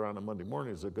hit the ground on Monday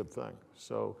morning is a good thing.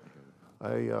 So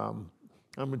I'm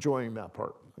enjoying that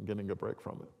part and getting a break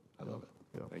from it. I love it.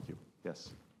 Thank you.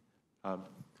 Yes.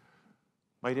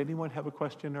 Might anyone have a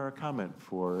question or a comment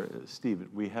for Steve?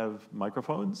 We have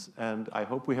microphones, and I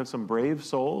hope we have some brave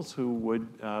souls who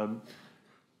would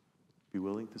be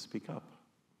willing to speak up.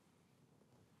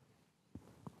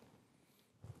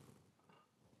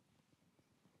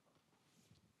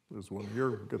 There's one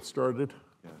here. Get started.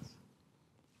 Yes.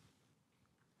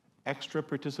 Extra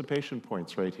participation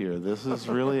points right here. This is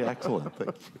really excellent.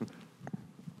 Thank you.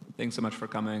 Thanks so much for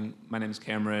coming. My name is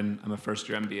Cameron. I'm a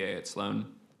first-year MBA at Sloan.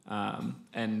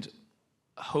 And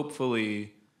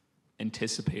hopefully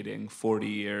anticipating 40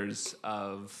 years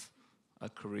of a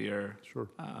career. Sure.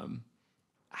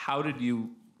 How did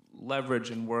you leverage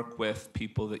and work with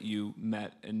people that you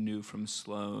met and knew from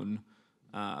Sloan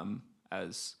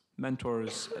as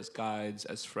mentors, as guides,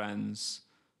 as friends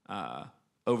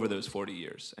over those 40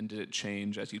 years? And did it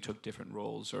change as you took different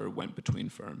roles or went between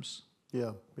firms?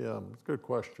 Yeah, it's a good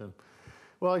question.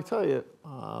 Well, I tell you,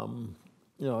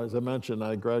 as I mentioned,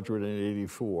 I graduated in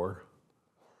 '84.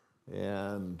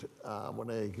 And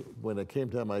when I came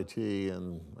to MIT,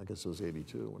 and I guess it was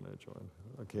 '82 when I joined,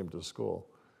 I came to school.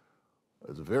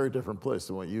 It's a very different place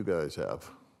than what you guys have.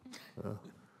 In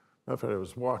fact, I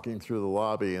was walking through the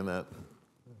lobby, and that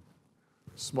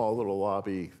small little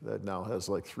lobby that now has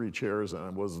like 3 chairs in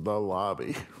it was the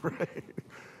lobby, right?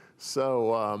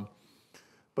 So,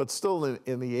 but still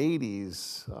in the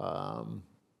 '80s,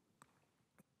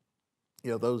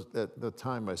 the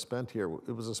time I spent here,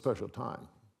 it was a special time.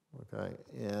 Okay,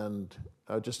 and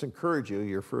I just encourage you,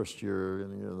 your first year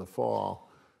in the fall,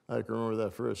 I can remember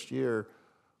that first year,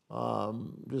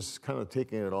 just kind of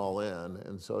taking it all in.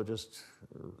 And so just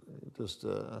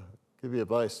give you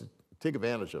advice, take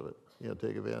advantage of it,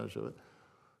 take advantage of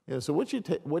it. So what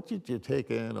did you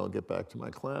take in? I'll get back to my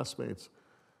classmates.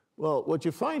 Well, what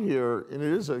you find here, and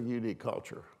it is a unique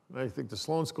culture. And I think the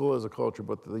Sloan School has a culture,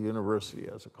 but the university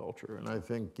has a culture. And I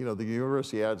think, the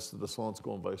university adds to the Sloan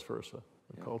School and vice versa.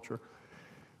 Culture.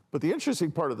 But the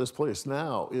interesting part of this place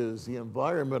now is the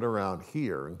environment around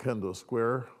here in Kendall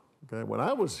Square. Okay, when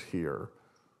I was here,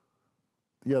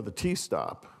 the tea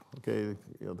stop, okay,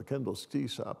 the Kendall's tea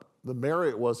stop, the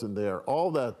Marriott wasn't there.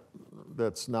 All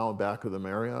that's now back of the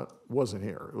Marriott wasn't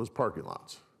here. It was parking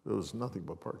lots. It was nothing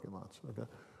but parking lots. Okay,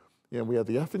 and we had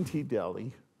the F&T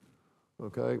Deli.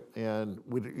 Okay, and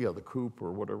the Coop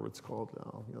or whatever it's called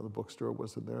now. The bookstore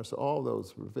wasn't there, so all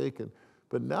those were vacant.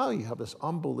 But now you have this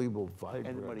unbelievable vibrant.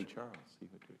 And the Money Charles.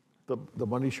 The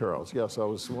Money Charles, yes. I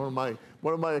was one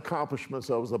of my accomplishments.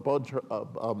 I was a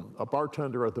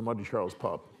bartender at the Money Charles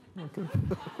pub. Okay.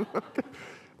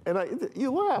 And you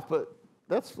laugh, but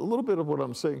that's a little bit of what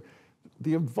I'm saying.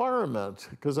 The environment,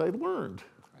 because I learned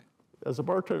as a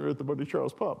bartender at the Money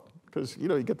Charles pub, because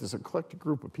you get this eclectic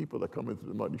group of people that come into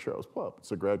the Money Charles pub.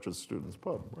 It's a graduate students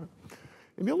pub, right?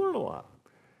 And you learn a lot.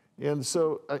 And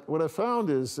so what I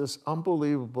found is this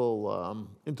unbelievable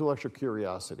intellectual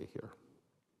curiosity here.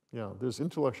 There's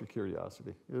intellectual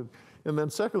curiosity. And then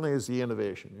secondly is the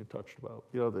innovation you touched about.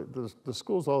 The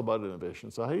school's all about innovation.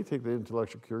 So how do you take the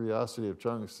intellectual curiosity of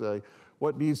trying to say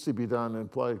what needs to be done and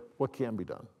apply what can be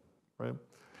done, right?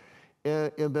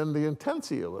 And then the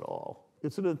intensity of it all.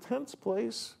 It's an intense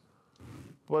place,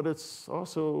 but it's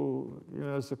also,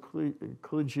 it's a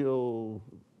collegial,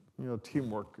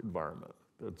 teamwork environment.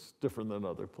 That's different than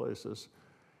other places.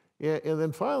 And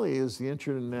then finally is the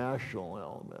international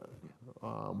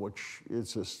element, which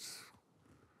is just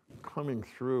coming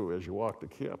through as you walk the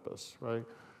campus, right?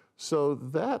 So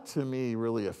that to me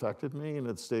really affected me, and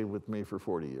it stayed with me for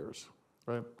 40 years,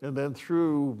 right? And then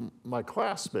through my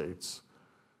classmates,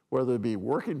 whether it be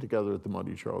working together at the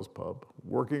Money Charles pub,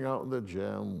 working out in the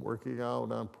gym, working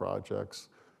out on projects,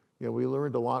 we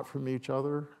learned a lot from each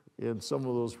other, and some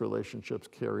of those relationships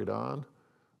carried on.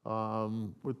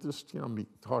 With just,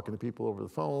 talking to people over the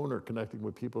phone or connecting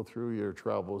with people through your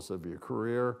travels of your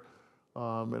career.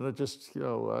 And it just,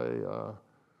 I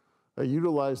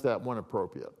utilized that when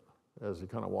appropriate as you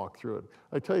kind of walk through it.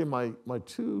 I tell you, my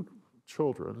 2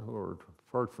 children, who are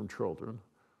far from children,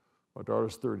 my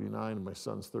daughter's 39 and my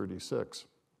son's 36.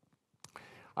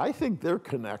 I think their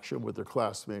connection with their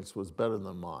classmates was better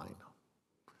than mine.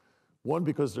 One,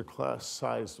 because their class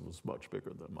size was much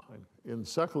bigger than mine. And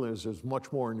secondly, is there's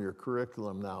much more in your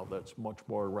curriculum now that's much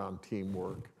more around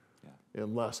teamwork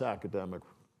and less academic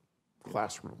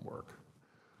classroom work.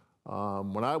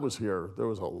 When I was here, there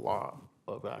was a lot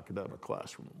of academic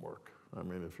classroom work. I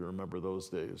mean, if you remember those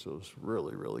days, it was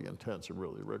really, really intense and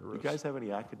really rigorous. You guys have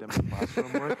any academic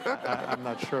classroom work? I'm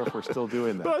not sure if we're still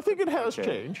doing that. But I think it has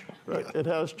changed, right? It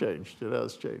has changed. It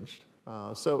has changed.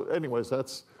 So anyways,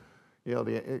 that's,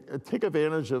 take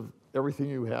advantage of everything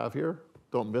you have here.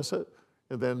 Don't miss it.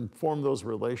 And then form those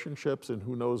relationships, and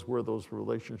who knows where those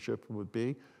relationships would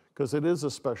be, because it is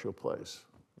a special place.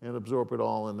 And absorb it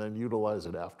all and then utilize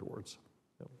it afterwards.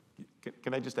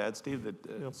 Can I just add, Steve, that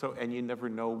and you never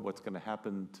know what's going to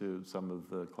happen to some of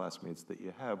the classmates that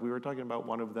you have. We were talking about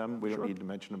one of them. We don't need to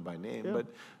mention him by name, but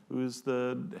who's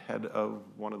the head of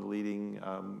one of the leading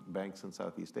banks in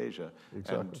Southeast Asia.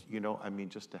 Exactly. And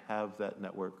just to have that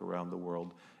network around the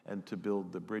world and to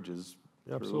build the bridges.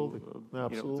 Absolutely.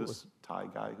 Through, this Thai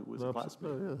guy who was a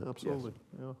classmate. Yeah, absolutely.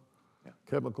 Yes. Yeah.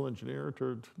 chemical engineer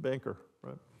turned banker,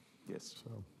 right? Yes,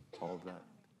 So. all of that.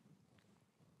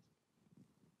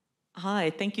 Hi,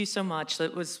 thank you so much.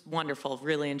 That was wonderful,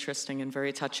 really interesting and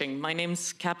very touching. My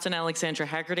name's Captain Alexandra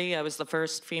Haggerty. I was the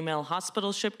first female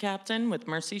hospital ship captain with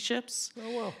Mercy Ships.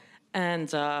 Oh, wow.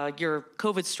 And your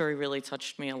COVID story really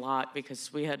touched me a lot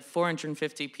because we had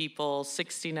 450 people,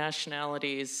 60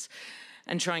 nationalities,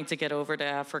 and trying to get over to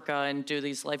Africa and do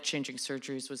these life-changing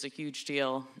surgeries was a huge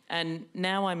deal. And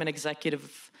now I'm in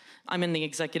the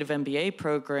executive MBA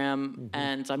program,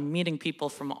 and I'm meeting people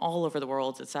from all over the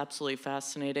world. It's absolutely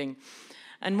fascinating.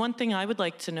 And one thing I would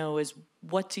like to know is,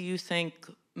 what do you think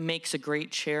makes a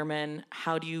great chairman?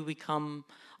 How do you become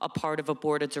a part of a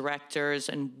board of directors,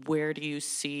 and where do you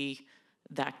see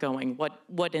that going?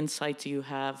 What insight do you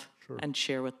have and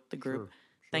share with the group? Sure.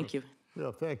 Thank you.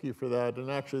 Yeah, thank you for that. And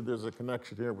actually, there's a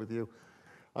connection here with you.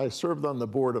 I served on the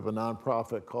board of a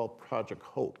nonprofit called Project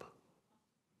Hope.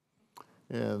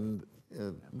 And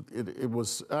it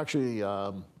was actually,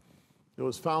 it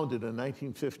was founded in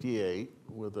 1958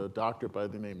 with a doctor by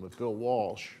the name of Bill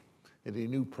Walsh, and he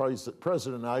knew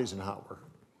President Eisenhower.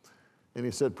 And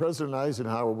he said, President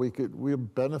Eisenhower, we'll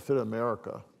benefit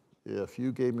America if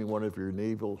you gave me one of your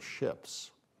naval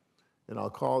ships, and I'll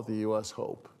call it the U.S.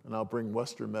 Hope, and I'll bring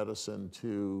Western medicine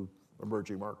to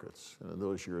emerging markets. And in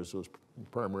those years, it was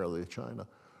primarily China.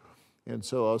 And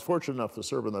so I was fortunate enough to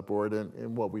serve on that board,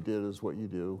 and what we did is what you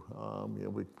do.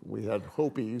 We had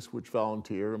Hopies, which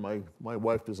volunteer, and my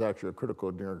wife is actually a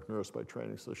critical nurse by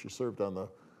training, so she served on the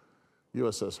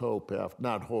USS Hope,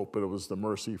 not Hope, but it was the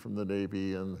Mercy from the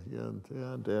Navy, and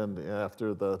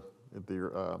after the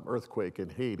earthquake in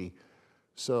Haiti.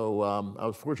 So I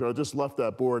was fortunate. I just left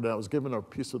that board, and I was given a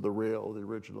piece of the rail, the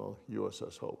original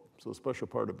USS Hope. So a special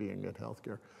part of being in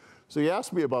healthcare. So you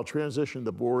asked me about transitioning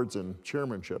the boards and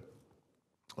chairmanship.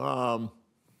 Well,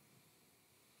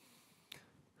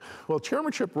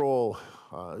 chairmanship role,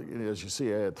 as you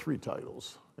see, I had 3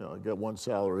 titles. I got 1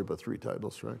 salary, but 3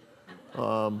 titles, right?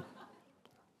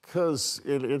 Because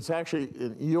it's actually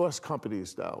in U.S.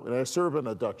 companies now, and I serve on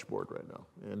a Dutch board right now,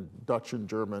 and Dutch and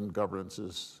German governance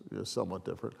is somewhat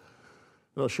different.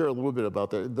 And I'll share a little bit about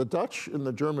that. The Dutch and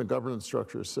the German governance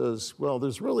structure says, well,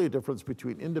 there's really a difference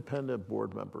between independent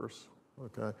board members,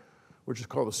 okay, which is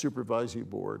called a supervisory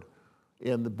board,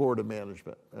 and the board of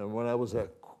management. And when I was at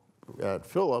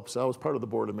Philips, I was part of the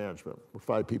board of management. We're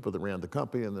 5 people that ran the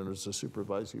company, and then there's a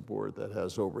supervisory board that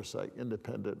has oversight,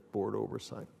 independent board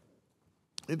oversight.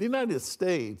 In the United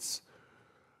States,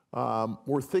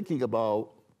 we're thinking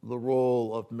about the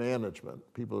role of management,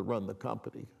 people that run the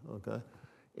company, okay,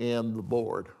 and the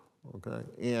board, okay?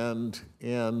 And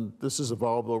this has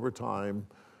evolved over time.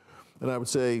 And I would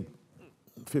say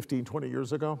 15, 20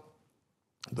 years ago,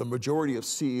 the majority of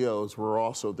CEOs were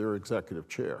also their executive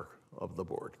chair of the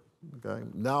board, okay?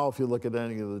 Now, if you look at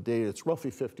any of the data, it's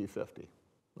roughly 50-50,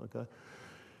 okay?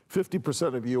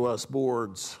 50% of US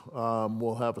boards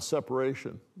will have a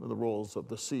separation of the roles of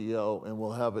the CEO and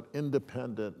will have an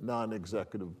independent,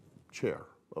 non-executive chair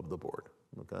of the board,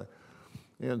 okay?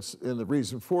 And the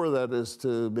reason for that is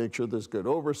to make sure there's good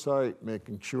oversight,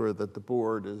 making sure that the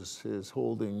board is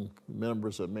holding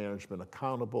members of management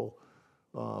accountable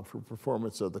for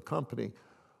performance of the company.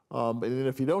 And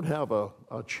if you don't have a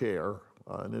chair,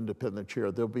 an independent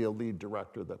chair, there'll be a lead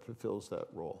director that fulfills that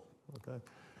role, okay?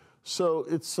 So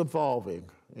it's evolving,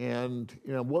 and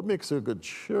what makes a good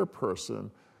chairperson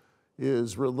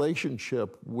is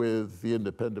relationship with the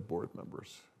independent board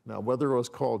members. Now, whether it was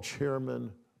called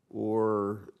chairman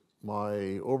or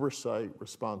my oversight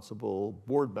responsible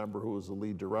board member who was the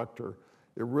lead director,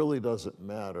 it really doesn't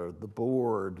matter. The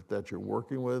board that you're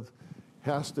working with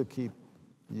has to keep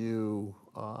you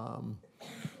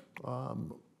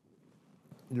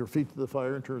your feet to the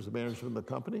fire in terms of management of the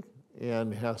company,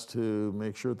 and has to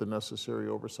make sure the necessary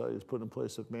oversight is put in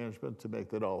place of management to make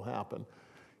that all happen.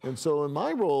 And so in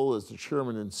my role as the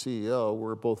chairman and CEO,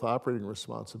 we're both operating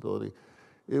responsibility,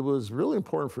 it was really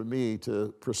important for me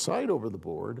to preside over the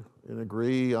board and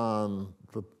agree on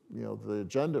the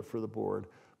agenda for the board,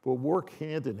 but work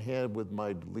hand in hand with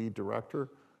my lead director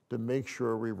to make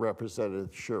sure we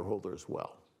represented shareholders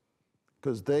well.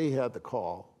 Because they had the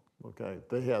call, okay?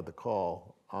 They had the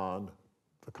call on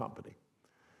the company.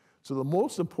 So the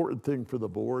most important thing for the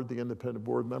board, the independent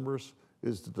board members,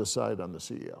 is to decide on the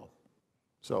CEO.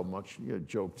 So much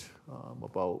joked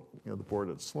about the board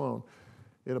at Sloan.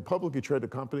 In a publicly traded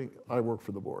company, I work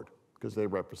for the board because they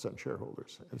represent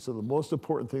shareholders. And so the most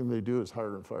important thing they do is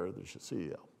hire and fire the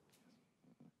CEO.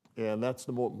 And that's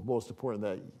the most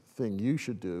important thing you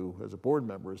should do as a board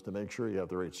member, is to make sure you have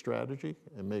the right strategy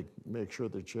and make sure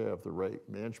that you have the right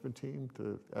management team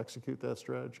to execute that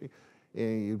strategy,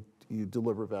 and you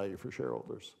deliver value for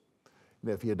shareholders.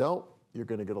 And if you don't, you're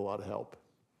going to get a lot of help.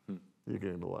 You're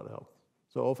going to get a lot of help.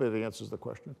 So hopefully that answers the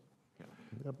question. Yeah.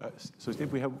 Yep. So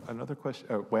Steve, we have another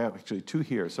question. We have actually two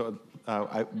here. So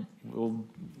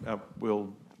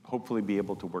we'll hopefully be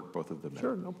able to work both of them.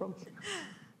 Sure, no problem.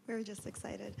 We were just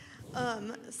excited.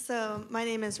 So my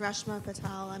name is Reshma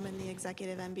Patel. I'm in the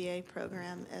Executive MBA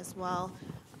program as well.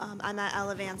 I'm at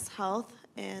Elevance Health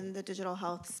in the digital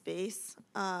health space.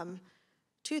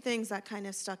 Two things that kind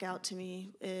of stuck out to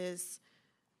me is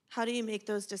how do you make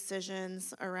those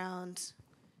decisions around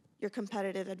your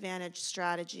competitive advantage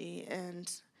strategy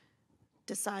and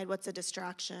decide what's a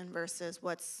distraction versus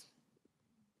what's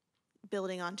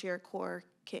building onto your core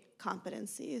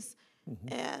competencies,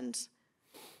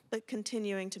 but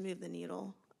continuing to move the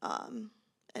needle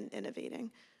and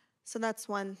innovating. So that's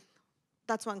one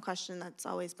question that's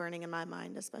always burning in my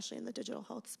mind, especially in the digital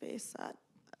health space at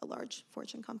a large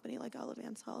Fortune company like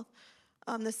Elevance Health.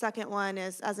 The second one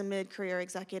is, as a mid-career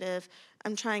executive,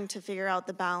 I'm trying to figure out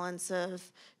the balance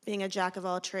of being a jack of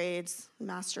all trades,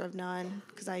 master of none,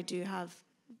 because I do have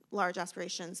large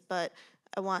aspirations, but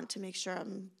I want to make sure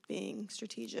I'm being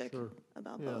strategic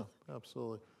about both. Yeah,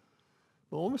 absolutely.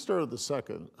 Well, let me start with the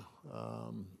second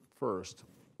first.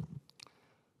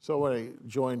 So when I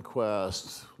joined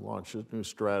Quest, launched a new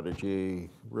strategy,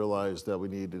 realized that we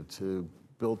needed to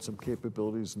build some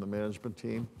capabilities in the management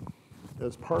team.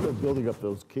 As part of building up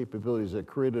those capabilities, I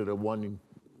created a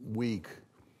one-week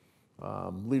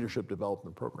leadership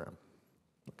development program.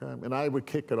 Okay, and I would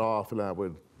kick it off and I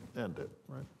would end it,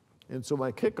 right? And so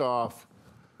my kickoff,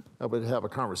 I would have a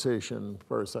conversation,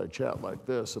 fireside chat like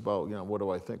this about, what do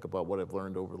I think about what I've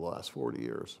learned over the last 40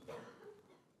 years.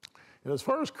 And as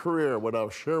far as career, what I'll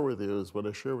share with you is what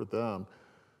I share with them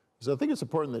is I think it's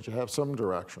important that you have some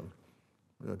direction.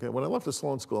 Okay, when I left the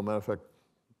Sloan School, matter of fact,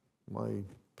 my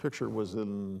picture was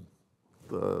in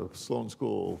the Sloan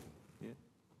School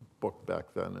book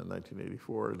back then in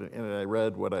 1984, and I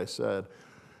read what I said,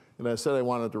 and I said I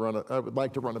would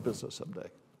like to run a business someday.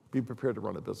 Be prepared to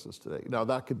run a business today. Now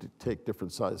that could take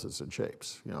different sizes and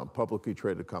shapes. A publicly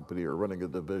traded company or running a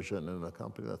division in a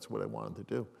company, that's what I wanted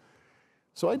to do.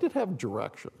 So I did have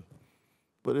direction.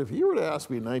 But if you were to ask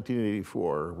me in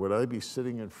 1984, would I be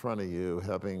sitting in front of you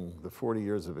having the 40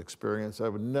 years of experience, I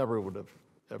would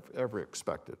have ever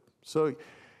expected. So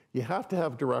you have to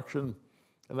have direction.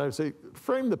 And I would say,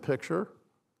 frame the picture,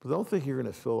 but don't think you're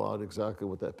going to fill out exactly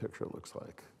what that picture looks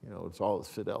like. It's all its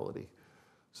fidelity.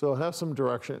 So have some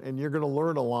direction, and you're going to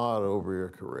learn a lot over your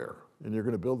career, and you're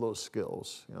going to build those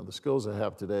skills. The skills I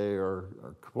have today are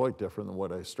quite different than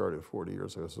what I started 40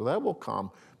 years ago. So that will come,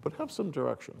 but have some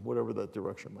direction, whatever that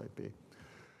direction might be.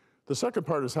 The second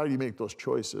part is how do you make those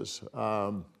choices?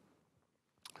 Well,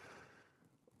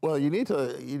 you need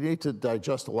to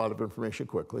digest a lot of information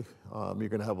quickly. You're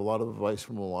going to have a lot of advice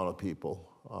from a lot of people.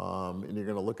 And you're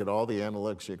going to look at all the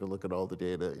analytics, you can look at all the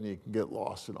data, and you can get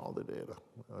lost in all the data,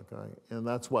 okay? And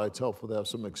that's why it's helpful to have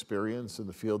some experience in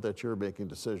the field that you're making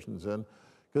decisions in,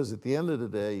 because at the end of the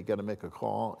day, you got to make a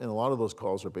call, and a lot of those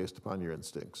calls are based upon your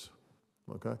instincts,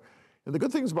 okay? And the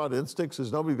good things about instincts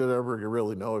is nobody could ever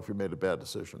really know if you made a bad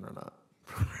decision or not.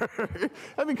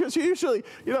 I mean, because you usually,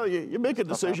 you make a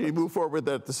decision, you move forward with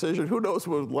that decision. Who knows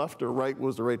what left or right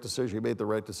was the right decision? You made the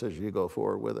right decision, you go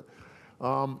forward with it.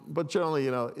 But generally,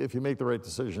 if you make the right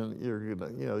decision, you're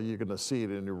gonna see it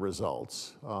in your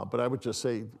results. But I would just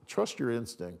say, trust your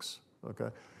instincts. Okay.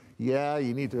 Yeah,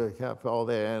 you need to have all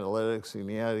the analytics,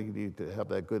 and yeah, you need to have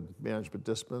that good management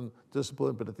discipline.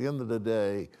 But at the end of the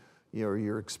day,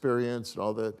 your experience and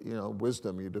all that,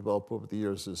 wisdom you develop over the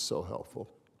years is so helpful.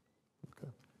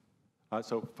 Okay.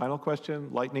 So final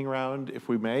question, lightning round, if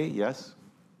we may. Yes.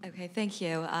 Okay, thank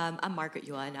you. I'm Margaret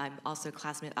Yuan. I'm also a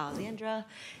classmate of Alexandra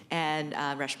and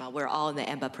Reshma. We're all in the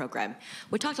EMBA program.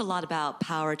 We talked a lot about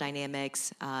power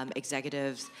dynamics,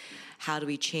 executives. How do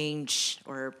we change,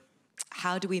 or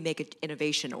how do we make an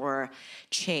innovation or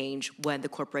change when the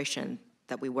corporation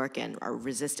that we work in are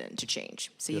resistant to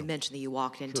change? So you mentioned that you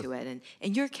walked into it, and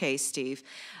in your case, Steve,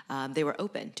 they were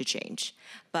open to change.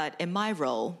 But in my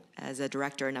role as a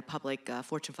director in a public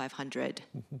Fortune 500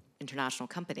 international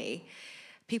company,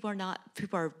 people are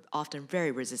often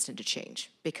very resistant to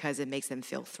change because it makes them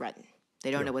feel threatened.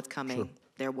 They don't know what's coming.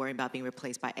 They're worried about being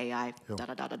replaced by AI,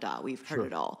 We've heard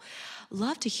it all.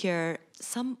 Love to hear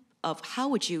some of how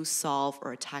would you solve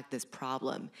or attack this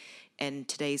problem in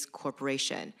today's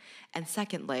corporation? And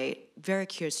secondly, very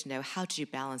curious to know, how did you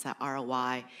balance that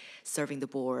ROI, serving the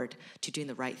board, to doing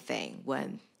the right thing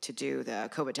when to do the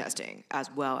COVID testing,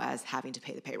 as well as having to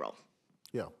pay the payroll?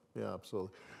 Yeah,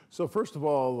 absolutely. So first of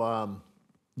all,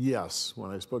 Yes,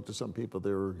 when I spoke to some people, they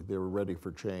were ready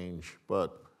for change,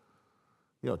 but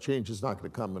change is not going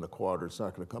to come in a quarter. It's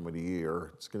not going to come in a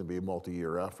year. It's going to be a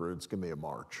multi-year effort. It's going to be a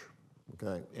march,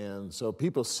 okay? And so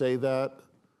people say that,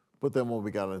 but then when we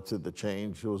got into the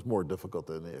change, it was more difficult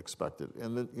than they expected.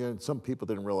 And then, some people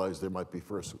didn't realize there might be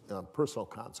personal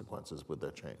consequences with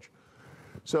that change.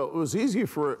 So it was easy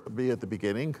for me at the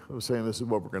beginning. I was saying, this is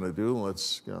what we're going to do, and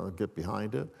let's get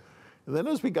behind it. And then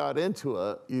as we got into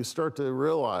it, you start to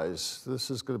realize this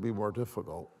is going to be more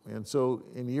difficult. And so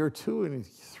in year 2 and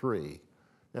 3,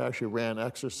 I actually ran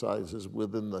exercises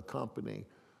within the company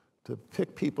to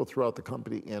pick people throughout the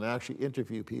company and actually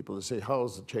interview people to say, how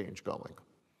is the change going?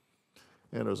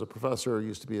 And there was a professor who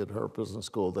used to be at Harvard Business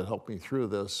School that helped me through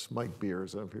this, Mike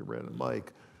Beers. I don't know if you ran it,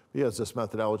 Mike. He has this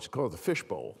methodology called the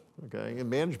fishbowl, okay? And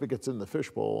management gets in the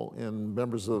fishbowl, and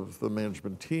members of the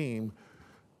management team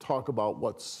talk about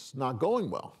what's not going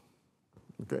well,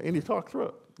 okay? And you talk through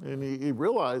it. And you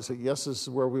realize that, yes, this is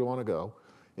where we want to go.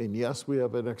 And yes, we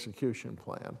have an execution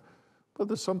plan. But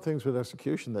there's some things with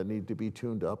execution that need to be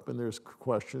tuned up, and there's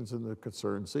questions and the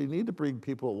concerns. So you need to bring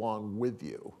people along with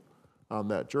you on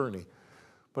that journey.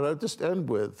 But I'll just end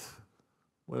with,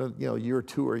 when year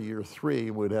 2 or year 3,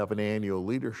 we'd have an annual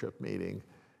leadership meeting,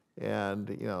 and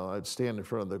I'd stand in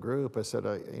front of the group. I said,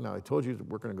 I told you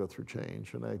we're going to go through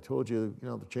change, and I told you,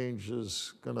 the change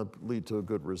is going to lead to a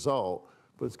good result,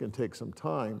 but it's going to take some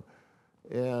time.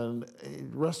 And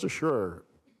rest assured,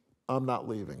 I'm not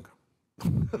leaving.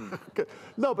 Okay.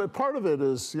 No, but part of it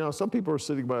is, some people are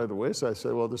sitting by the wayside. I say,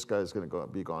 well, this guy's going to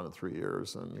be gone in 3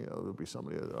 years, and there'll be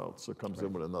somebody else that comes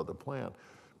in with another plan.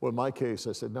 Well, in my case,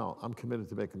 I said, no, I'm committed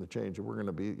to making the change, and we're going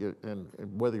to be, and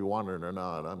whether you want it or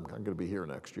not, I'm going to be here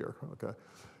next year, okay?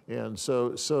 And so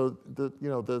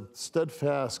the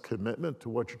steadfast commitment to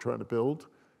what you're trying to build,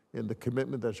 and the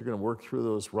commitment that you're going to work through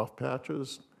those rough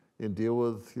patches and deal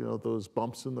with, those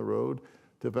bumps in the road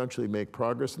to eventually make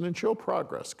progress, and then show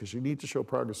progress, because you need to show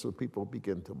progress so people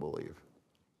begin to believe.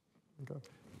 Okay.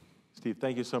 Steve,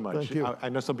 thank you so much. Thank you. I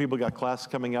know some people got class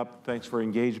coming up. Thanks for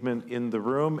engagement in the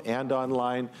room and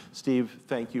online. Steve,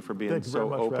 thank you for being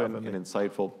so open and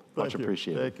insightful. Much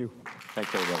appreciated. Thank you.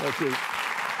 Thanks, everybody. Thank you.